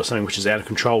 see if you've got something which is out of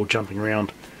control, jumping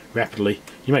around rapidly.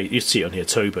 You see it on here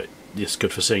too, but it's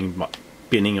good for seeing like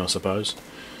binning, I suppose.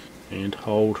 And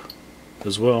hold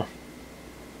as well,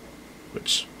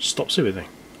 which stops everything.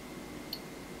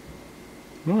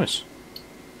 Nice.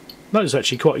 Those are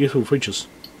actually quite useful features.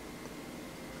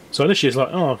 So initially it's like,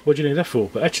 oh, what do you need that for?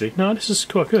 But actually, no, this is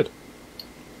quite good.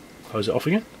 Close it off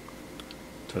again.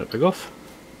 Turn it back off.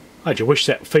 I actually wish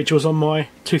that feature was on my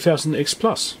 2000 X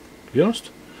Plus, to be honest.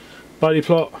 Body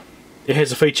plot. It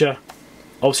has a feature.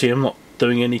 Obviously I'm not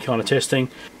doing any kind of testing.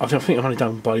 I think I've only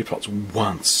done body plots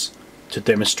once, to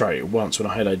demonstrate it once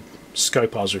when I had a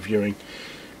scope I was reviewing.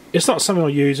 It's not something I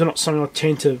use, and not something I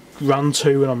tend to run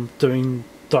to when I'm doing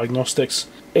diagnostics.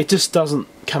 It just doesn't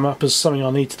come up as something I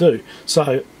need to do.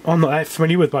 So I'm not that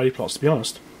familiar with body plots, to be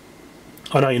honest.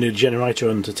 I know you need a generator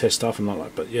and to test stuff and like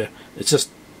that, but yeah, it's just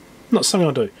not something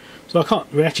I do. So I can't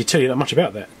really actually tell you that much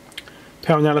about that.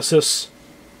 Power analysis.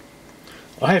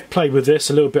 I have played with this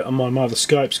a little bit on my other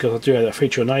scopes because I do have that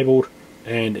feature enabled,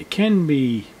 and it can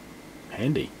be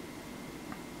handy.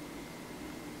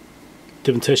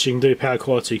 Different tests you can do: power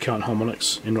quality, current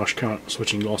harmonics, inrush current,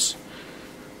 switching loss,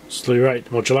 slew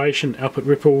rate, modulation, output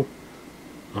ripple.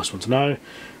 Nice one to know.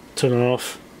 Turn on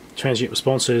off. Transient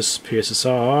responses,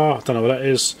 PSSR, I don't know what that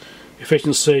is.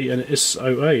 Efficiency and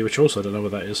SOA, which also I don't know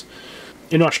what that is.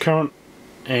 Inrush current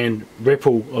and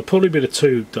ripple will probably be the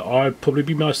two that I'd probably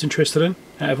be most interested in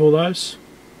out of all those.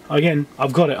 Again,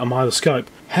 I've got it on my other scope.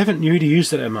 Haven't really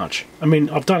used it that much. I mean,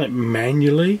 I've done it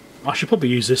manually. I should probably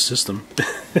use this system.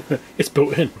 It's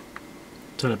built in.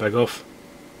 Turn it back off.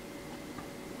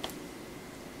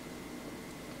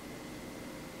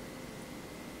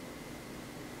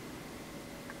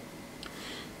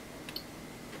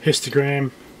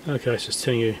 Histogram. Okay, so it's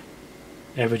telling you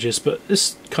averages, but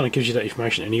this kind of gives you that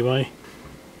information anyway.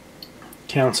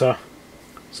 Counter.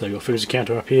 So you've got figures of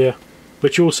counter up here,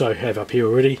 which you also have up here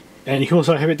already, and you can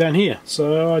also have it down here.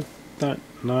 So I don't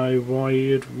know why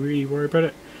you'd really worry about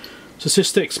it.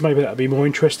 Statistics, maybe that would be more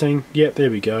interesting. Yep,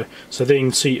 there we go. So then you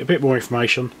can see a bit more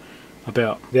information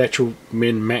about the actual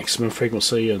min, maximum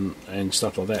frequency and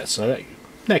stuff like that. So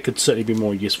that could certainly be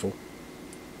more useful.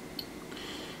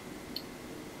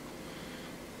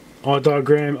 Eye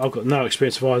diagram. I've got no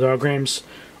experience with eye diagrams.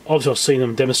 Obviously I've seen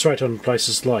them demonstrated on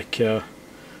places like the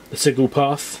signal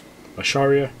path by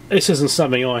Sharia. This isn't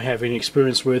something I have any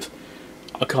experience with.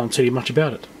 I can't tell you much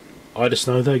about it. I just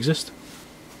know they exist.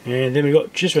 And then we've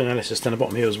got jitter analysis down the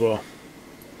bottom here as well.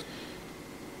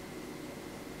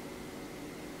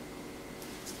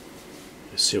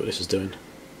 see what this is doing.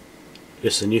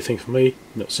 This is a new thing for me,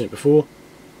 not seen it before,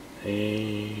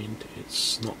 and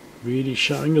it's not really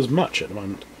showing as much at the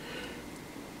moment.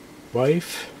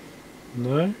 Wave?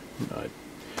 No? No.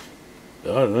 I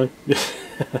don't know.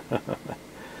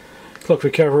 Clock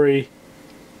recovery.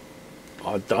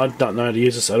 I don't know how to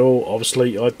use this at all.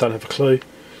 Obviously, I don't have a clue.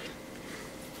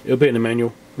 It'll be in the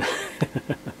manual.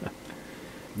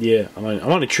 Yeah, I'm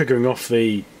only triggering off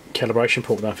the calibration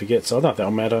port, don't forget, so I don't know if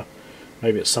that'll matter.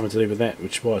 Maybe it's something to do with that,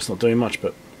 which is why it's not doing much,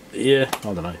 but yeah,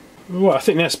 I don't know. Right, I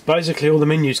think that's basically all the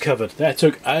menus covered. That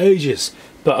took ages,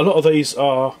 but a lot of these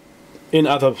are in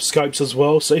other scopes as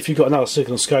well, so if you've got another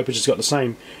Siglent scope which has got the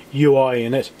same UI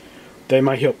in it, they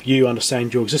may help you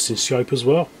understand your existing scope as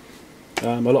well.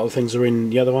 A lot of things are in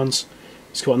the other ones.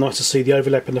 It's quite nice to see the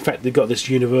overlap and the fact they've got this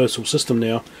universal system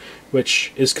now,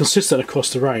 which is consistent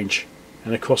across the range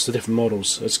and across the different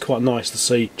models. It's quite nice to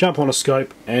see, jump on a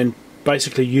scope and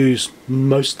basically use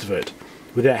most of it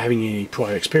without having any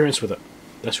prior experience with it.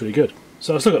 That's really good.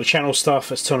 So let's look at the channel stuff.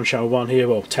 Let's turn on channel 1 here,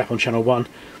 well tap on channel 1.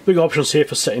 We've got options here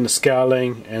for setting the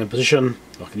scaling and the position,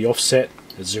 like the offset,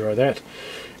 let's zero that.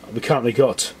 We currently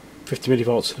got 50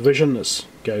 millivolts division, let's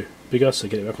go bigger so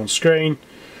get it back on screen.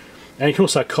 And you can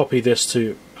also copy this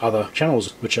to other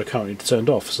channels which are currently turned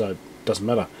off, so it doesn't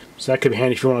matter. So that could be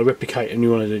handy if you want to replicate and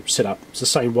you want to set up. It's the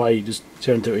same way, you just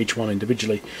turn to each one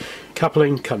individually.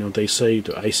 Coupling on DC,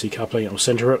 do AC coupling, it'll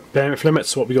center it. Bandwidth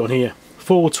limits, what we got on here.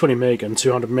 Full 20 meg and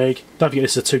 200 meg. Don't forget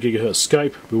this is a 2 GHz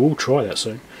scope, we will try that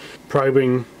soon.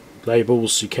 Probing,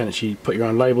 labels, you can actually put your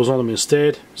own labels on them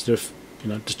instead of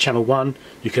just channel 1.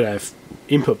 You could have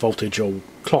input voltage or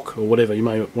clock or whatever you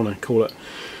may want to call it.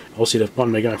 Obviously the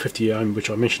one meg going 50 ohm which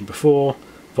I mentioned before.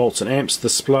 Volts and amps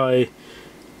display.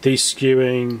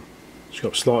 Deskewing, it's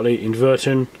got slightly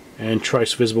inverting, and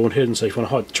trace visible and hidden. So if you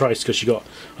want to hide the trace because you've got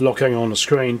a lot going on the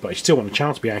screen but you still want the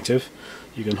channel to be active,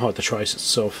 you can hide the trace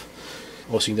itself.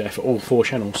 Obviously you can do that for all 4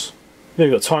 channels. Then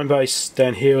we've got time base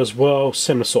down here as well,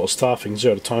 similar sort of stuff. You can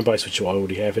zero the time base, which I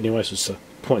already have anyway, so it's the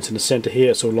points in the centre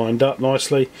here, it's all lined up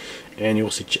nicely, and you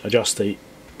also adjust the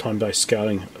time base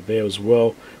scaling there as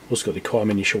well. Also got the core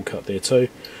menu shortcut there too.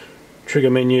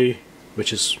 Trigger menu,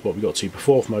 which is what we got to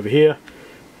before from over here.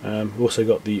 We've also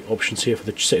got the options here for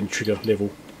the setting the trigger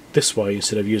level this way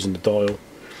instead of using the dial,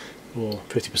 or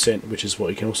 50%, which is what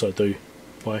you can also do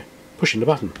by pushing the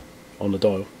button on the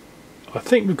dial. I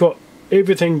think we've got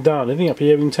everything done. Anything up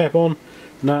here we can tap on?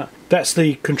 Nah, that's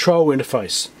the control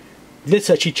interface. Let's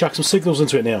actually chuck some signals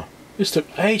into it now. This took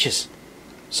ages.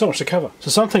 So much to cover.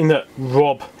 So something that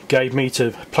Rob gave me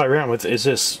to play around with is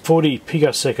this 40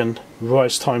 picosecond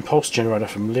rise time pulse generator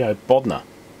from Leo Bodner.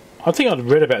 I think I'd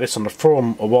read about this on the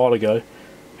forum a while ago,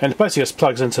 and it basically just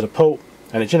plugs into the port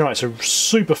and it generates a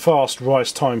super fast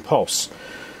rise time pulse,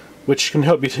 which can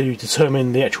help you to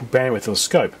determine the actual bandwidth of the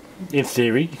scope. In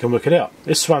theory, you can work it out.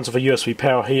 This runs off a USB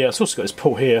power here. It's also got this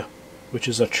port here, which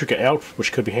is a trigger out,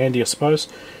 which could be handy, I suppose.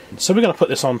 So we're going to put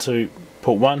this onto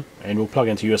port 1, and we'll plug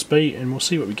into USB, and we'll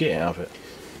see what we get out of it.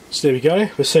 So there we go.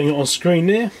 We're seeing it on screen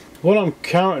there. What I'm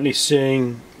currently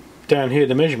seeing down here,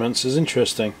 the measurements, is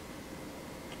interesting.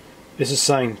 This is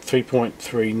saying 3.3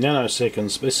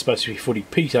 nanoseconds, but this is supposed to be 40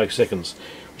 picoseconds,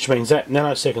 which means that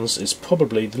nanoseconds is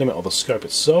probably the limit of the scope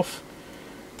itself.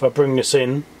 If I bring this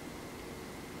in,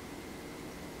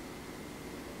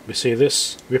 we see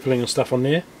this rippling and stuff on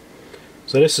there.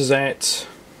 So this is at,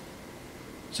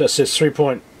 so it says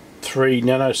 3.3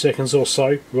 nanoseconds or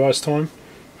so rise time,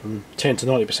 from 10 to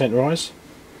 90% rise.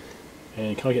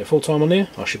 And can I get full time on there?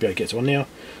 I should be able to get to one now.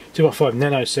 2.5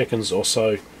 nanoseconds or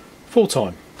so full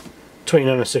time, 20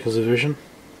 nanoseconds of division,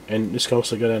 and this can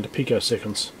also go down to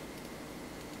picoseconds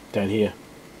down here.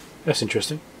 That's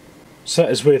interesting. So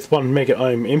that is with 1 mega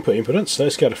ohm input impedance. So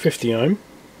let's go to 50 ohm.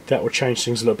 That will change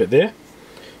things a little bit there.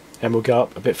 And we'll go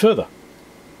up a bit further.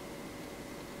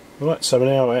 Right, so we're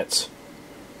now at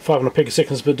 500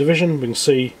 picoseconds per division. We can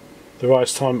see the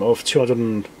rise time of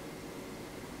 200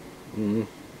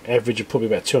 average of probably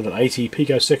about 280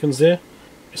 picoseconds there.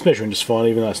 It's measuring just fine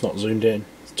even though it's not zoomed in.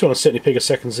 270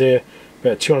 picoseconds there,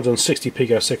 about 260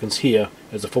 picoseconds here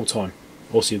as the full time.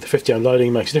 Also the 50 ohm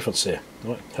loading makes a difference there.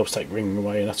 Right? Helps take ringing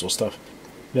away and that sort of stuff.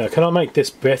 Now can I make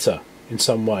this better in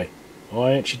some way?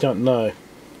 I actually don't know.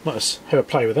 Let's have a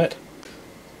play with that.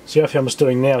 So the other thing I'm just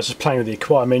doing now is just playing with the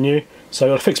acquire menu. So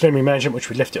I've got a fixed memory management which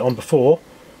we left it on before.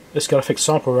 Let's go to fixed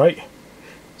sample rate.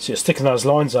 See, it's sticking those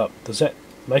lines up. Does that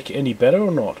make it any better or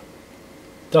not?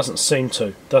 Doesn't seem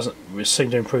to. Doesn't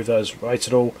seem to improve those rates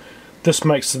at all. This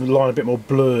makes the line a bit more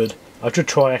blurred. I did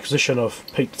try acquisition of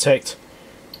peak detect.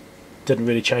 Didn't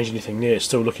really change anything there. It's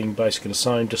still looking basically the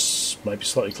same, just maybe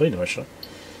slightly cleaner actually.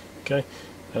 Okay.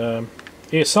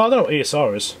 ESR, I don't know what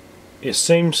ESR is. It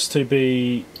seems to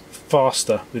be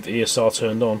faster with ESR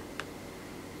turned on.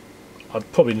 I'd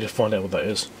probably need to find out what that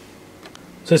is.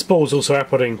 So this board's also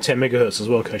outputting 10 MHz as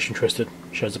well, in case you're interested.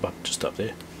 Shows up just up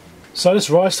there. So this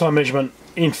rise time measurement,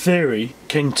 in theory,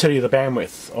 can tell you the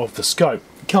bandwidth of the scope.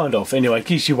 Kind of, anyway, it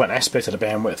gives you one aspect of the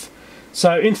bandwidth.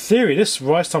 So in theory, this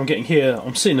rise time I'm getting here,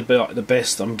 I'm seeing about the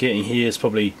best I'm getting here is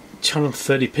probably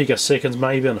 230 picoseconds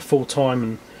maybe on the full time,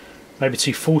 and maybe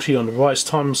 240 on the rise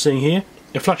time I'm seeing here.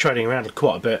 They're fluctuating around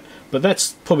quite a bit, but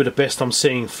that's probably the best I'm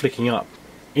seeing flicking up.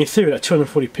 In theory, that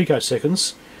 240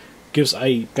 picoseconds gives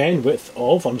a bandwidth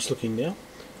of, I'm just looking now,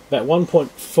 about 1.5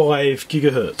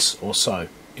 gigahertz or so,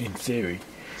 in theory.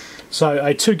 So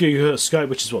a 2 gigahertz scope,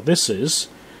 which is what this is,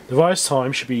 the rise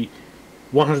time should be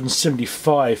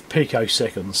 175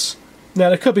 picoseconds. Now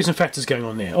there could be some factors going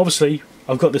on there. Obviously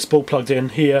I've got this board plugged in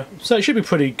here, so it should be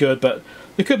pretty good, but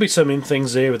there could be some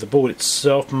things there with the board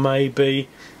itself, maybe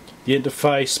the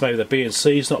interface, maybe the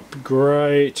BNC is not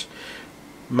great,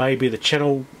 maybe the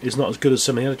channel is not as good as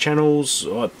some of the other channels,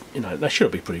 or, you know, they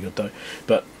should be pretty good though.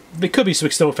 But there could be some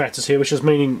external factors here, which is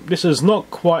meaning this is not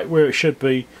quite where it should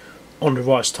be on the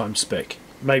rise time spec.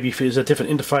 Maybe if it's a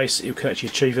different interface it could actually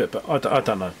achieve it, but I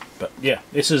don't know. But yeah,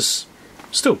 this is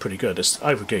still pretty good. It's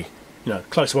over a gig, you know,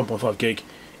 close to 1.5 gig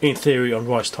in theory on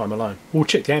rise time alone. We'll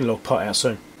check the analog part out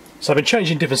soon. So I've been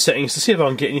changing different settings to see if I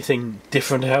can get anything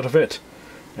different out of it,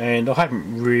 and I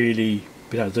haven't really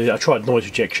been able to do that. I tried noise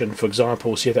rejection, for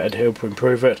example, see if that would help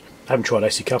improve it. I haven't tried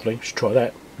AC coupling, should try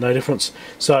that, no difference.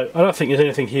 So I don't think there's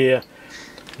anything here.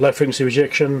 Low frequency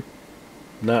rejection,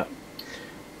 no.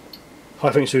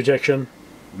 High frequency rejection,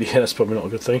 yeah, that's probably not a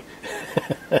good thing.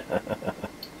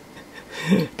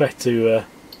 Back to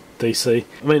DC.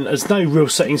 I mean, there's no real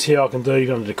settings here I can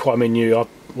do. Under the quiet menu I've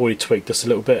already tweaked this a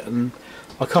little bit, and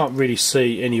I can't really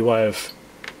see any way of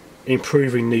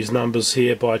improving these numbers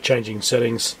here by changing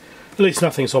settings. At least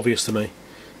nothing's obvious to me.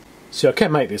 So I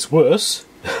can make this worse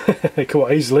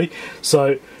quite easily.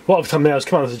 So what I've done now is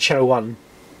come up with the channel 1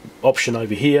 option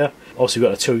over here. Obviously we've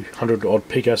got a 200 odd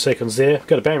picoseconds there. We've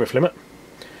got a bandwidth limit.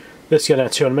 Let's go down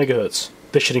to 200 megahertz.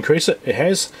 This should increase it. It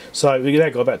has. So we've now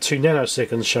got about 2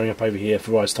 nanoseconds showing up over here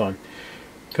for rise time.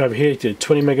 Go over here to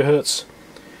 20 megahertz.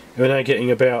 And we're now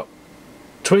getting about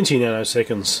 20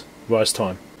 nanoseconds rise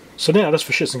time. So now, just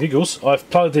for shits and giggles, I've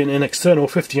plugged in an external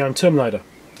 50 ohm terminator.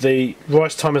 The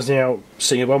rise time is now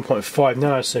sitting at 1.5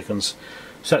 nanoseconds.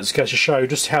 So that's going to show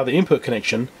just how the input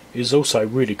connection is also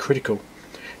really critical.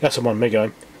 That's a 1 mega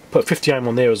ohm. Put 50 ohm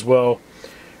on there as well.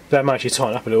 That may actually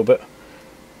tighten up a little bit.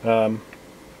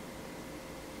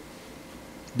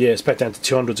 Yeah, it's back down to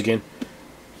 200s again.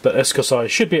 But that's because I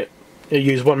should be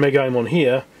use 1 mega ohm on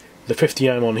here, the 50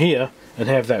 ohm on here, and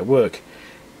have that work.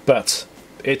 But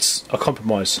it's a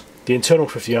compromise. The internal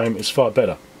 50 ohm is far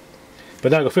better.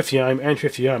 But now I've got 50 ohm and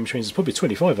 50 ohm, which means it's probably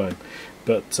 25 ohm.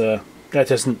 But that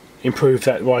doesn't improve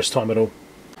that rise time at all.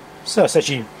 So it's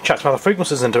actually chucked other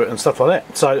frequencies into it and stuff like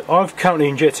that. So I'm currently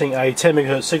injecting a 10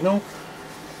 megahertz signal,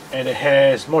 and it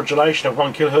has modulation of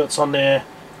 1 kilohertz on there.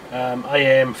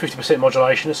 AM 50%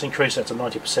 modulation. Let's increase that to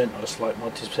 90%. I'll just like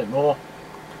 90% more.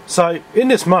 So in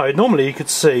this mode, normally you could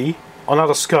see on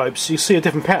other scopes, you see a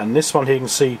different pattern. This one here, you can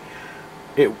see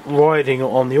it riding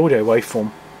on the audio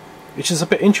waveform, which is a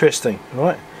bit interesting,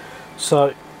 right?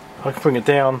 So I can bring it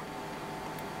down.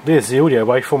 There's the audio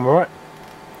waveform, right?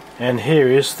 And here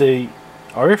is the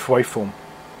RF waveform.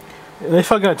 And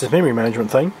if I go into the memory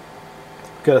management thing,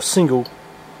 get a single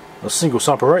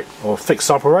sample rate or fixed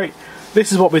sample rate.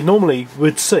 This is what we normally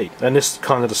would see in this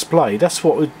kind of display. That's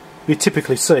what we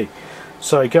typically see.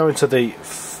 So go into the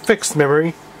fixed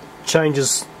memory,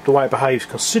 changes the way it behaves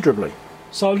considerably.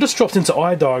 So I've just dropped into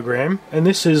eye diagram, and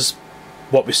this is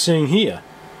what we're seeing here.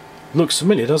 Looks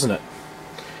familiar, doesn't it?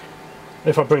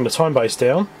 If I bring the time base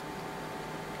down,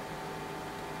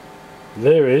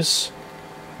 there is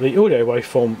the audio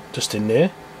waveform just in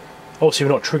there. Obviously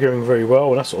we're not triggering very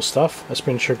well and that sort of stuff. Let's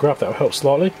bring the trigger up, that will help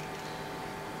slightly.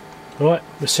 Right,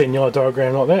 we're seeing the eye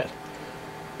diagram like that.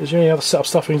 Is there any other setup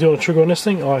stuff we can do on the trigger on this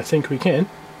thing? I think we can.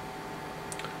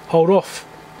 Hold off,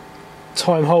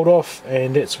 time hold off,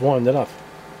 and it's winding up.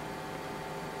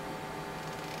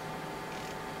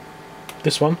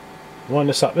 This one, wind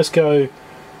this up. Let's go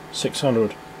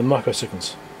 600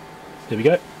 microseconds. There we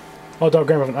go. Eye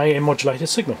diagram of an AM modulated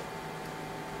signal.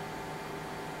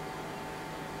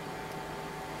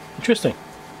 Interesting.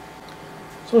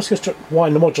 So let's just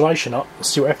wind the modulation up and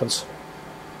see what happens.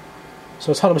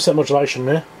 So it's 100% modulation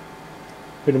there.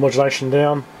 Bring the modulation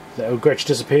down, that gradually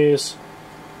disappears.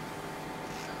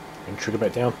 And trigger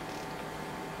back down.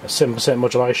 That's 7%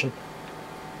 modulation.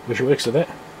 We shall exit that.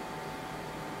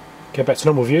 Go back to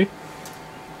normal view.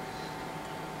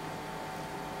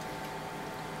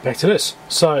 back to this.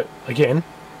 So again,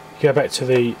 go back to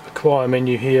the acquire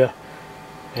menu here,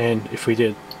 and if we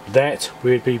did that,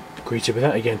 we'd be greeted with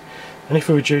that again. And if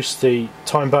we reduce the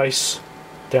time base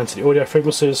down to the audio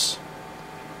frequencies,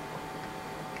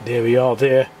 there we are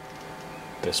there.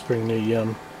 Let's bring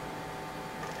the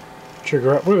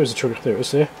trigger up. Where is the trigger? There it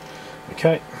is there.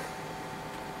 Okay.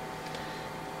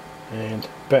 And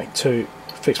back to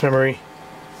fixed memory.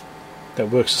 That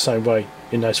works the same way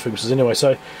in those frequencies anyway.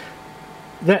 So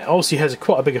that obviously has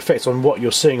quite a big effect on what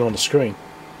you're seeing on the screen.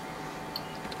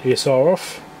 ESR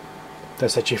off.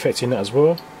 That's actually affecting that as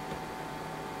well.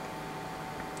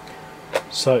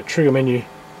 So trigger menu,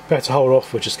 back to hold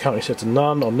off, which is currently set to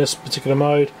none on this particular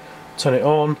mode. Turn it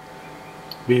on.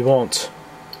 We want,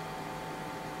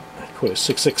 call it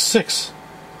 666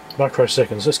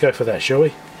 microseconds. Let's go for that, shall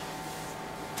we?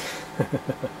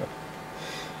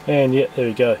 And yeah, there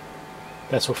we go.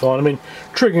 That's all fine. I mean,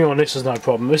 triggering on this is no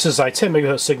problem. This is a 10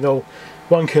 MHz signal,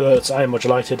 1 kHz AM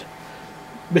modulated.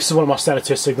 This is one of my standard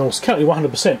test signals, currently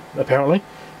 100% apparently.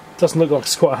 Doesn't look like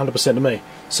it's quite 100% to me.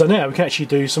 So now we can actually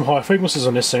do some higher frequencies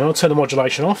on this thing. I'll turn the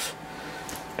modulation off,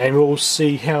 and we'll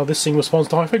see how this thing responds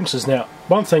to high frequencies. Now,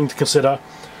 one thing to consider,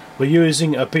 we're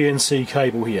using a BNC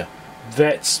cable here.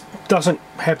 That doesn't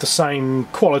have the same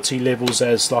quality levels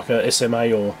as like a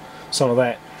SMA or some of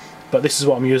that, but this is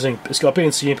what I'm using. It's got a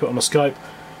BNC input on the scope.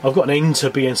 I've got an inter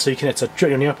BNC connector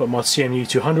directly on the output of my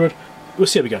CMU200. We'll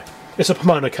see how we go. It's a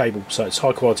Pomona cable, so it's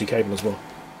high quality cable as well.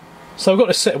 So I've got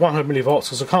this set at 100 millivolts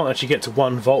because I can't actually get to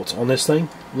 1 volt on this thing.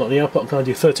 Not the output. I'm going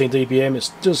to do 13 dBm.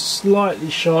 It's just slightly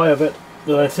shy of it.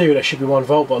 In theory that should be 1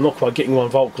 volt, but I'm not quite getting 1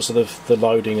 volt because of the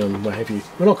loading and what have you.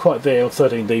 We're not quite there on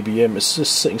 13 dBm. It's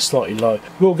just sitting slightly low.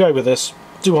 We'll go with this.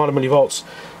 Do 100 millivolts.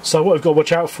 So what we've got to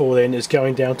watch out for then is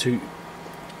going down to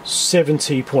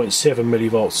 70.7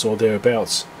 millivolts or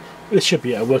thereabouts. This should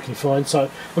be working fine.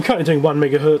 So I'm currently doing 1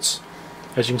 megahertz,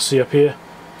 as you can see up here,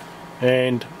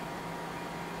 and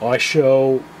I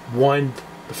shall wind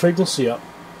the frequency up.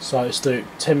 So let's do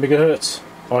 10 megahertz.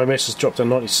 IMS has dropped to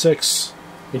 96.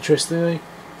 Interestingly,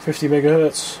 50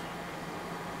 megahertz.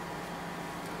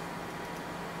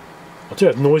 I do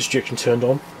have noise rejection turned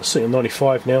on. It's sitting at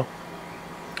 95 now.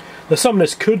 Now some of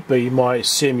this could be my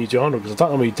CMU200 because I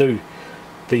don't normally do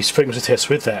these frequency tests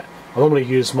with that. I normally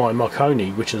use my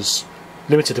Marconi, which is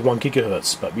limited to 1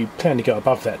 gigahertz, but we plan to go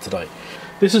above that today.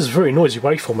 This is a very noisy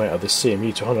waveform out of this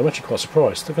CMU200. I'm actually quite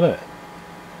surprised. Look at that.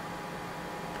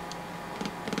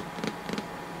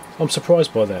 I'm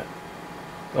surprised by that.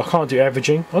 I can't do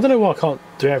averaging. I don't know why I can't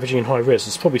do averaging in high res.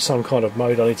 There's probably some kind of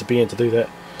mode I need to be in to do that.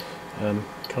 Can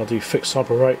I do fixed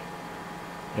sample rate?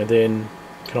 And then,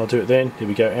 can I do it then? Here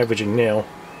we go, averaging now.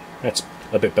 That's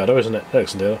a bit better, isn't it? That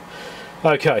looks better.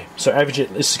 Okay, so average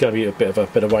it. This is going to be a bit of a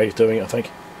better way of doing it, I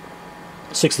think.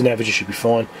 16 averages should be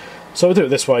fine. So we'll do it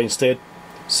this way instead.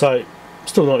 So,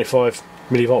 still 95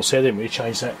 millivolts here, didn't really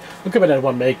change that. I'll go back down to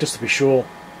 1 meg just to be sure.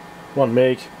 1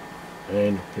 meg,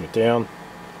 and bring it down.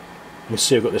 You can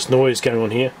see I've got this noise going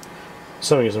on here.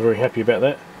 Something isn't very happy about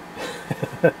that.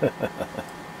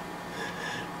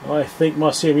 I think my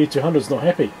CMU200 is not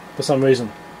happy for some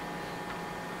reason.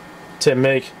 10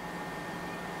 meg.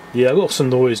 Yeah, I've got some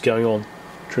noise going on.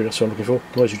 True, that's what I'm looking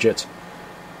for. Noise reject.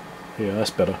 Yeah,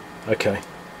 that's better. Okay.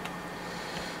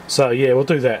 So yeah, we'll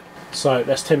do that. So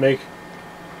that's 10 meg.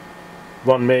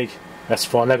 1 meg. That's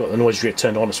fine. I've got the noise reject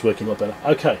turned on. It's working a lot better.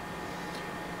 Okay.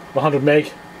 100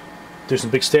 meg. Do some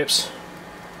big steps.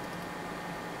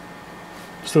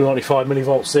 Still 95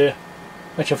 millivolts there.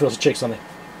 Actually, I forgot to check something.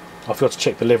 I forgot to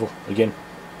check the level again.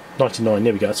 99,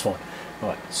 there we go, that's fine.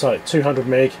 Right, so 200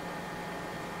 meg.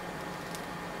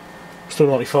 Still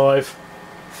 95.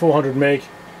 400 meg.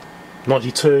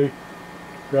 92.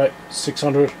 Right,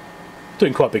 600.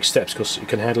 Doing quite big steps because you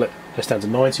can handle it. That's down to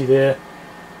 90 there.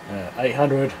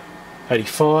 800.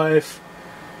 85.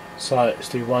 So let's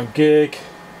do 1 gig.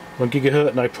 1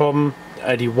 gigahertz, no problem.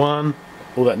 81.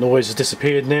 All that noise has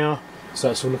disappeared now.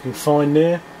 So it's all looking fine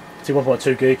there. Do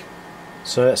 1.2 gig.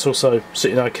 So that's also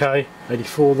sitting okay.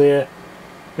 84 there.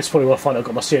 This is probably when I find I've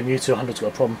got my CMU200's got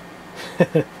a problem.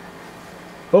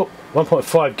 Oh,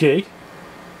 1.5 gig.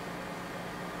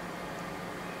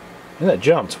 And that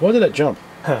jumped. Why did that jump?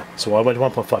 Huh. So I went to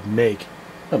 1.5 meg.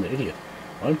 I'm an idiot.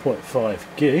 1.5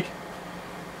 gig.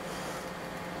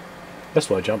 That's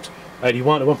why I jumped.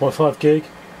 81 to 1.5 gig.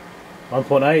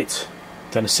 1.8.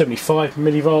 Down to 75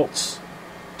 millivolts.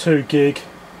 2 gig.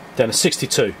 Down to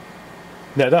 62.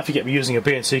 Now don't forget we're using a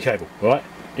BNC cable, right?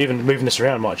 Even moving this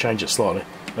around might change it slightly.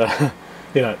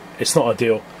 You know, it's not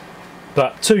ideal.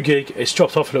 But 2 gig, it's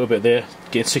dropped off a little bit there,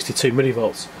 getting 62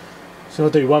 millivolts. So I'll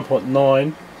do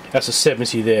 1.9, that's a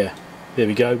 70 there. There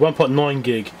we go, 1.9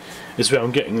 gig is where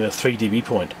I'm getting the 3 dB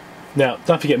point. Now,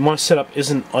 don't forget, my setup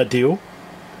isn't ideal,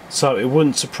 so it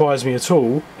wouldn't surprise me at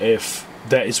all if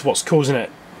that is what's causing that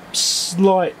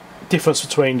slight difference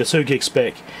between the 2 gig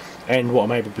spec and what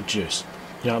I'm able to produce.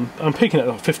 You know, I'm peaking at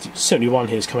like 71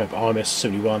 here, is coming up at IMS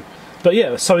 71. But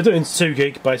yeah, so we're doing 2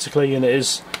 gig basically, and it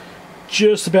is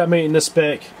just about meeting the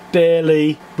spec,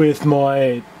 barely, with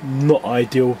my not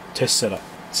ideal test setup.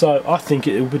 So I think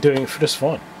it will be doing it for just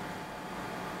fine.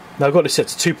 Now I've got this set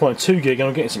to 2.2 gig and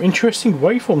I'm getting some interesting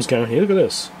waveforms going here. Look at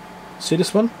this. See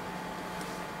this one?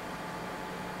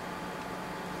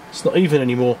 It's not even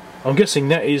anymore. I'm guessing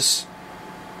that is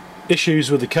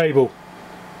issues with the cable.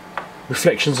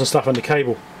 Reflections and stuff on the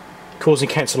cable causing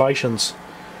cancellations.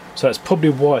 So that's probably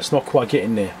why it's not quite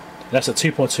getting there. And that's at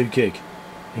 2.2 gig. You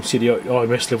can see the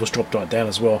IMS levels dropped right down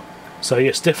as well. So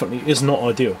yes, definitely is not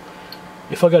ideal.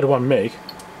 If I go to 1 meg,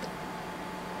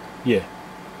 yeah,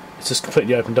 it's just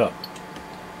completely opened up.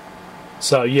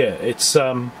 So yeah, it's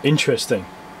interesting.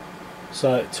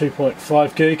 So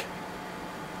 2.5 gig,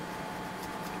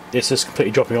 it's just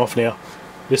completely dropping off now.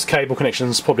 This cable connection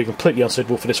is probably completely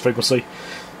unsuitable for this frequency.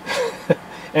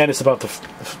 And it's above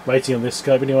the rating on this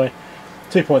scope anyway.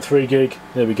 2.3 gig,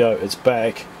 there we go, it's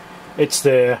back, it's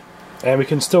there, and we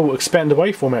can still expand the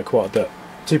waveform out quite a bit.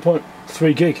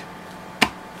 2.3 gig,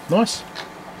 nice.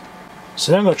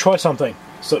 So now I'm going to try something.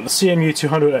 So the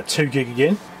CMU200 at 2 gig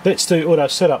again. Let's do auto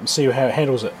setup and see how it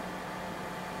handles it.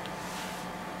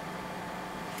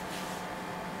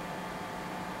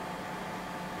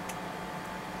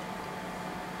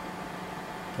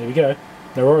 There we go,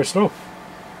 no worries at all.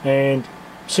 And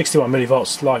 61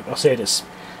 millivolts, like I said, it's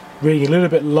reading a little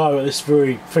bit low at this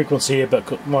very frequency here,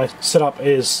 but my setup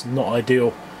is not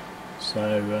ideal,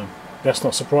 so that's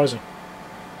not surprising,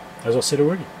 as I said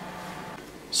already.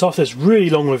 So after this really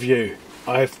long review,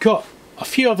 I've got a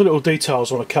few other little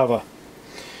details I want to cover.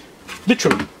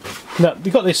 Literally. Now,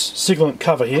 we've got this Siglent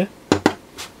cover here.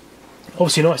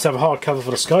 Obviously nice to have a hard cover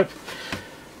for the scope.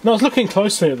 Now I was looking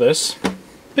closely at this,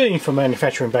 being from a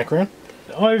manufacturing background,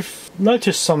 I've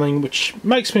noticed something which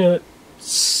makes me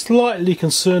slightly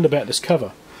concerned about this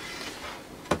cover.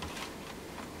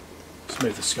 Let's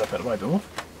move the scope out of the way a bit more.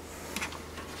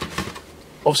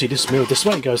 Obviously this is mirrored this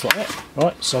way, it goes like that.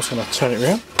 Right, so I'm just going to turn it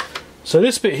around. So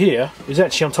this bit here is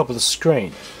actually on top of the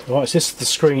screen. Right, so this is the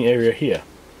screen area here.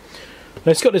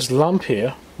 Now it's got this lump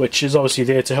here, which is obviously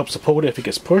there to help support it if it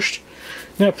gets pushed.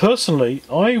 Now personally,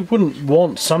 I wouldn't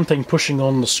want something pushing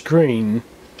on the screen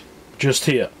just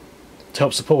here to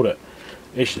help support it.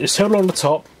 It's held along the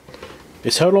top,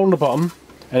 it's held along the bottom,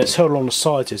 and it's held along the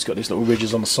sides. It's got these little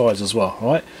ridges on the sides as well,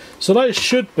 right? So those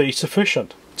should be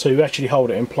sufficient to actually hold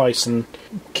it in place and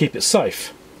keep it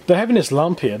safe. But having this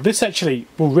lump here, this actually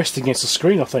will rest against the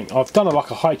screen, I think. I've done like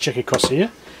a height check across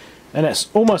here, and it's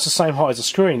almost the same height as the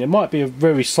screen. It might be a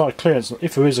very slight clearance.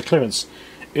 If there is a clearance,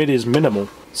 it is minimal.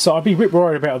 So I'd be a bit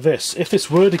worried about this. If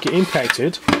this were to get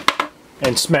impacted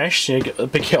and smashed, you know, get a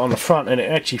big hit on the front and it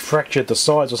actually fractured the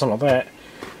sides or something like that,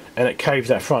 and it caved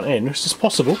that front end, which is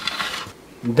possible,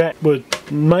 that would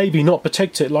maybe not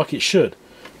protect it like it should,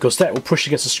 because that will push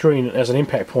against the screen as an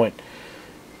impact point.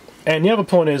 And the other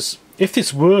point is, if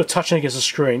this were touching against the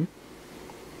screen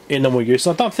in normal use,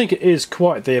 I don't think it is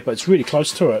quite there, but it's really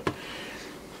close to it.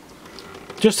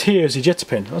 Just here is the ejector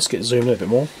pin. Let's get zoomed in a bit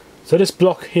more. So this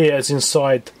block here is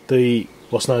inside the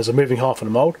what's known as the moving half of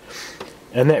the mould,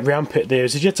 and that round pit there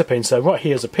is the ejector pin. So right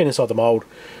here is a pin inside the mould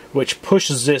which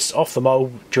pushes this off the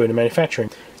mould during the manufacturing.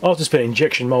 After it's been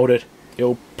injection moulded, it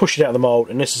will push it out of the mould,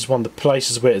 and this is one of the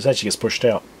places where it actually gets pushed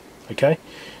out. Okay.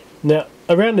 Now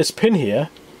around this pin here,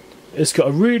 it's got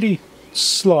a really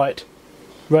slight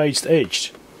raised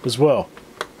edge as well.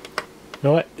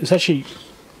 Right, it's actually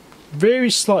very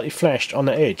slightly flashed on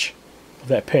the edge of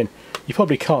that pin. You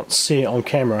probably can't see it on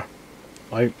camera.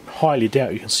 I highly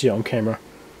doubt you can see it on camera.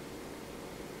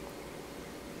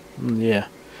 Yeah,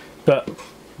 but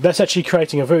that's actually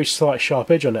creating a very slight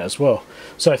sharp edge on that as well.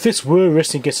 So if this were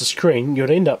resting against the screen, you'd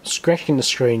end up scratching the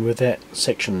screen with that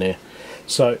section there.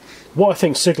 So what I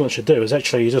think Siglent should do is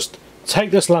actually just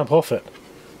take this lump off it.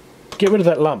 Get rid of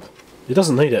that lump. It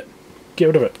doesn't need it. Get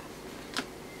rid of it.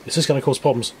 It's just going to cause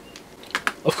problems.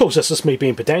 Of course, that's just me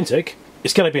being pedantic.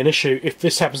 It's going to be an issue if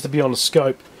this happens to be on the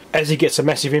scope as he gets a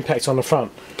massive impact on the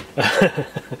front.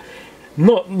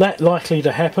 Not that likely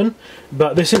to happen,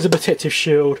 but this is a protective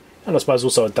shield, and I suppose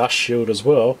also a dust shield as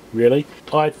well, really.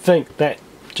 I think that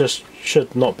just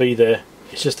should not be there.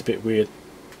 It's just a bit weird.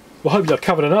 Well, hopefully I've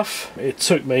covered enough. It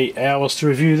took me hours to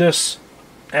review this.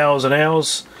 Hours and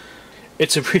hours.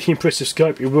 It's a really impressive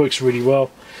scope. It works really well.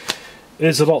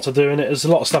 There's a lot to do in it. There's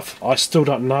a lot of stuff I still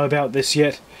don't know about this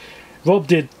yet. Rob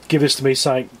did give this to me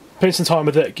saying, spend some time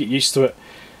with it, get used to it.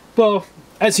 Well,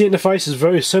 as the interface is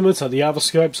very similar to the other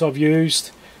scopes I've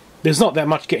used, there's not that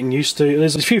much getting used to.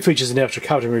 There's a few features in there which I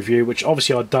covered in review, which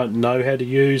obviously I don't know how to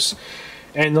use,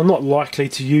 and I'm not likely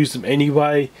to use them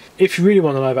anyway. If you really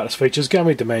want to know about these features, go and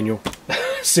read the manual.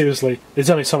 Seriously, there's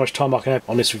only so much time I can have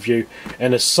on this review,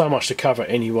 and there's so much to cover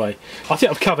anyway. I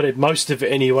think I've covered most of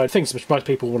it anyway, things which most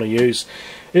people want to use.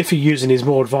 If you're using these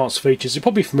more advanced features, you're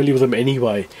probably familiar with them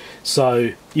anyway,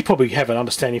 so you probably have an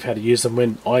understanding of how to use them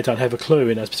when I don't have a clue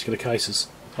in those particular cases.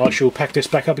 I shall pack this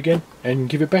back up again and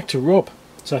give it back to Rob.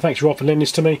 So thanks Rob for lending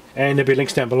this to me, and there'll be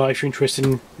links down below if you're interested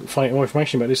in finding more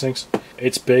information about these things.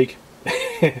 It's big.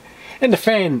 And the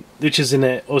fan, which is in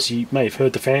there, obviously you may have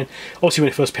heard the fan. Obviously when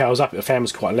it first powers up, the fan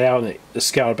was quite loud and it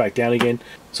scaled back down again.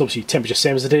 It's obviously temperature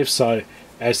sensitive, so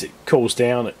as it cools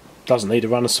down it doesn't need to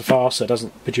run so fast, so it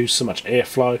doesn't produce so much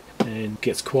airflow and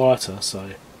gets quieter.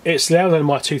 So it's louder than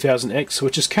my 2000X,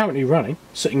 which is currently running,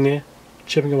 sitting there,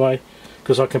 chipping away,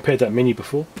 because I compared that mini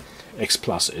before. X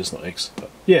Plus it is, not X.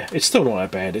 But yeah, it's still not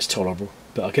that bad, it's tolerable.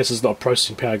 But I guess there's a lot of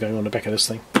processing power going on in the back of this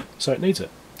thing, so it needs it.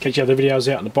 Catch you other videos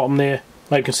out in the bottom there.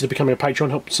 Maybe consider becoming a patron,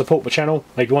 help support the channel.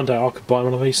 Maybe one day I could buy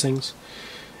one of these things.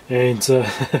 And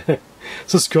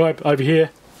subscribe over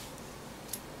here.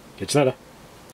 Catch you later.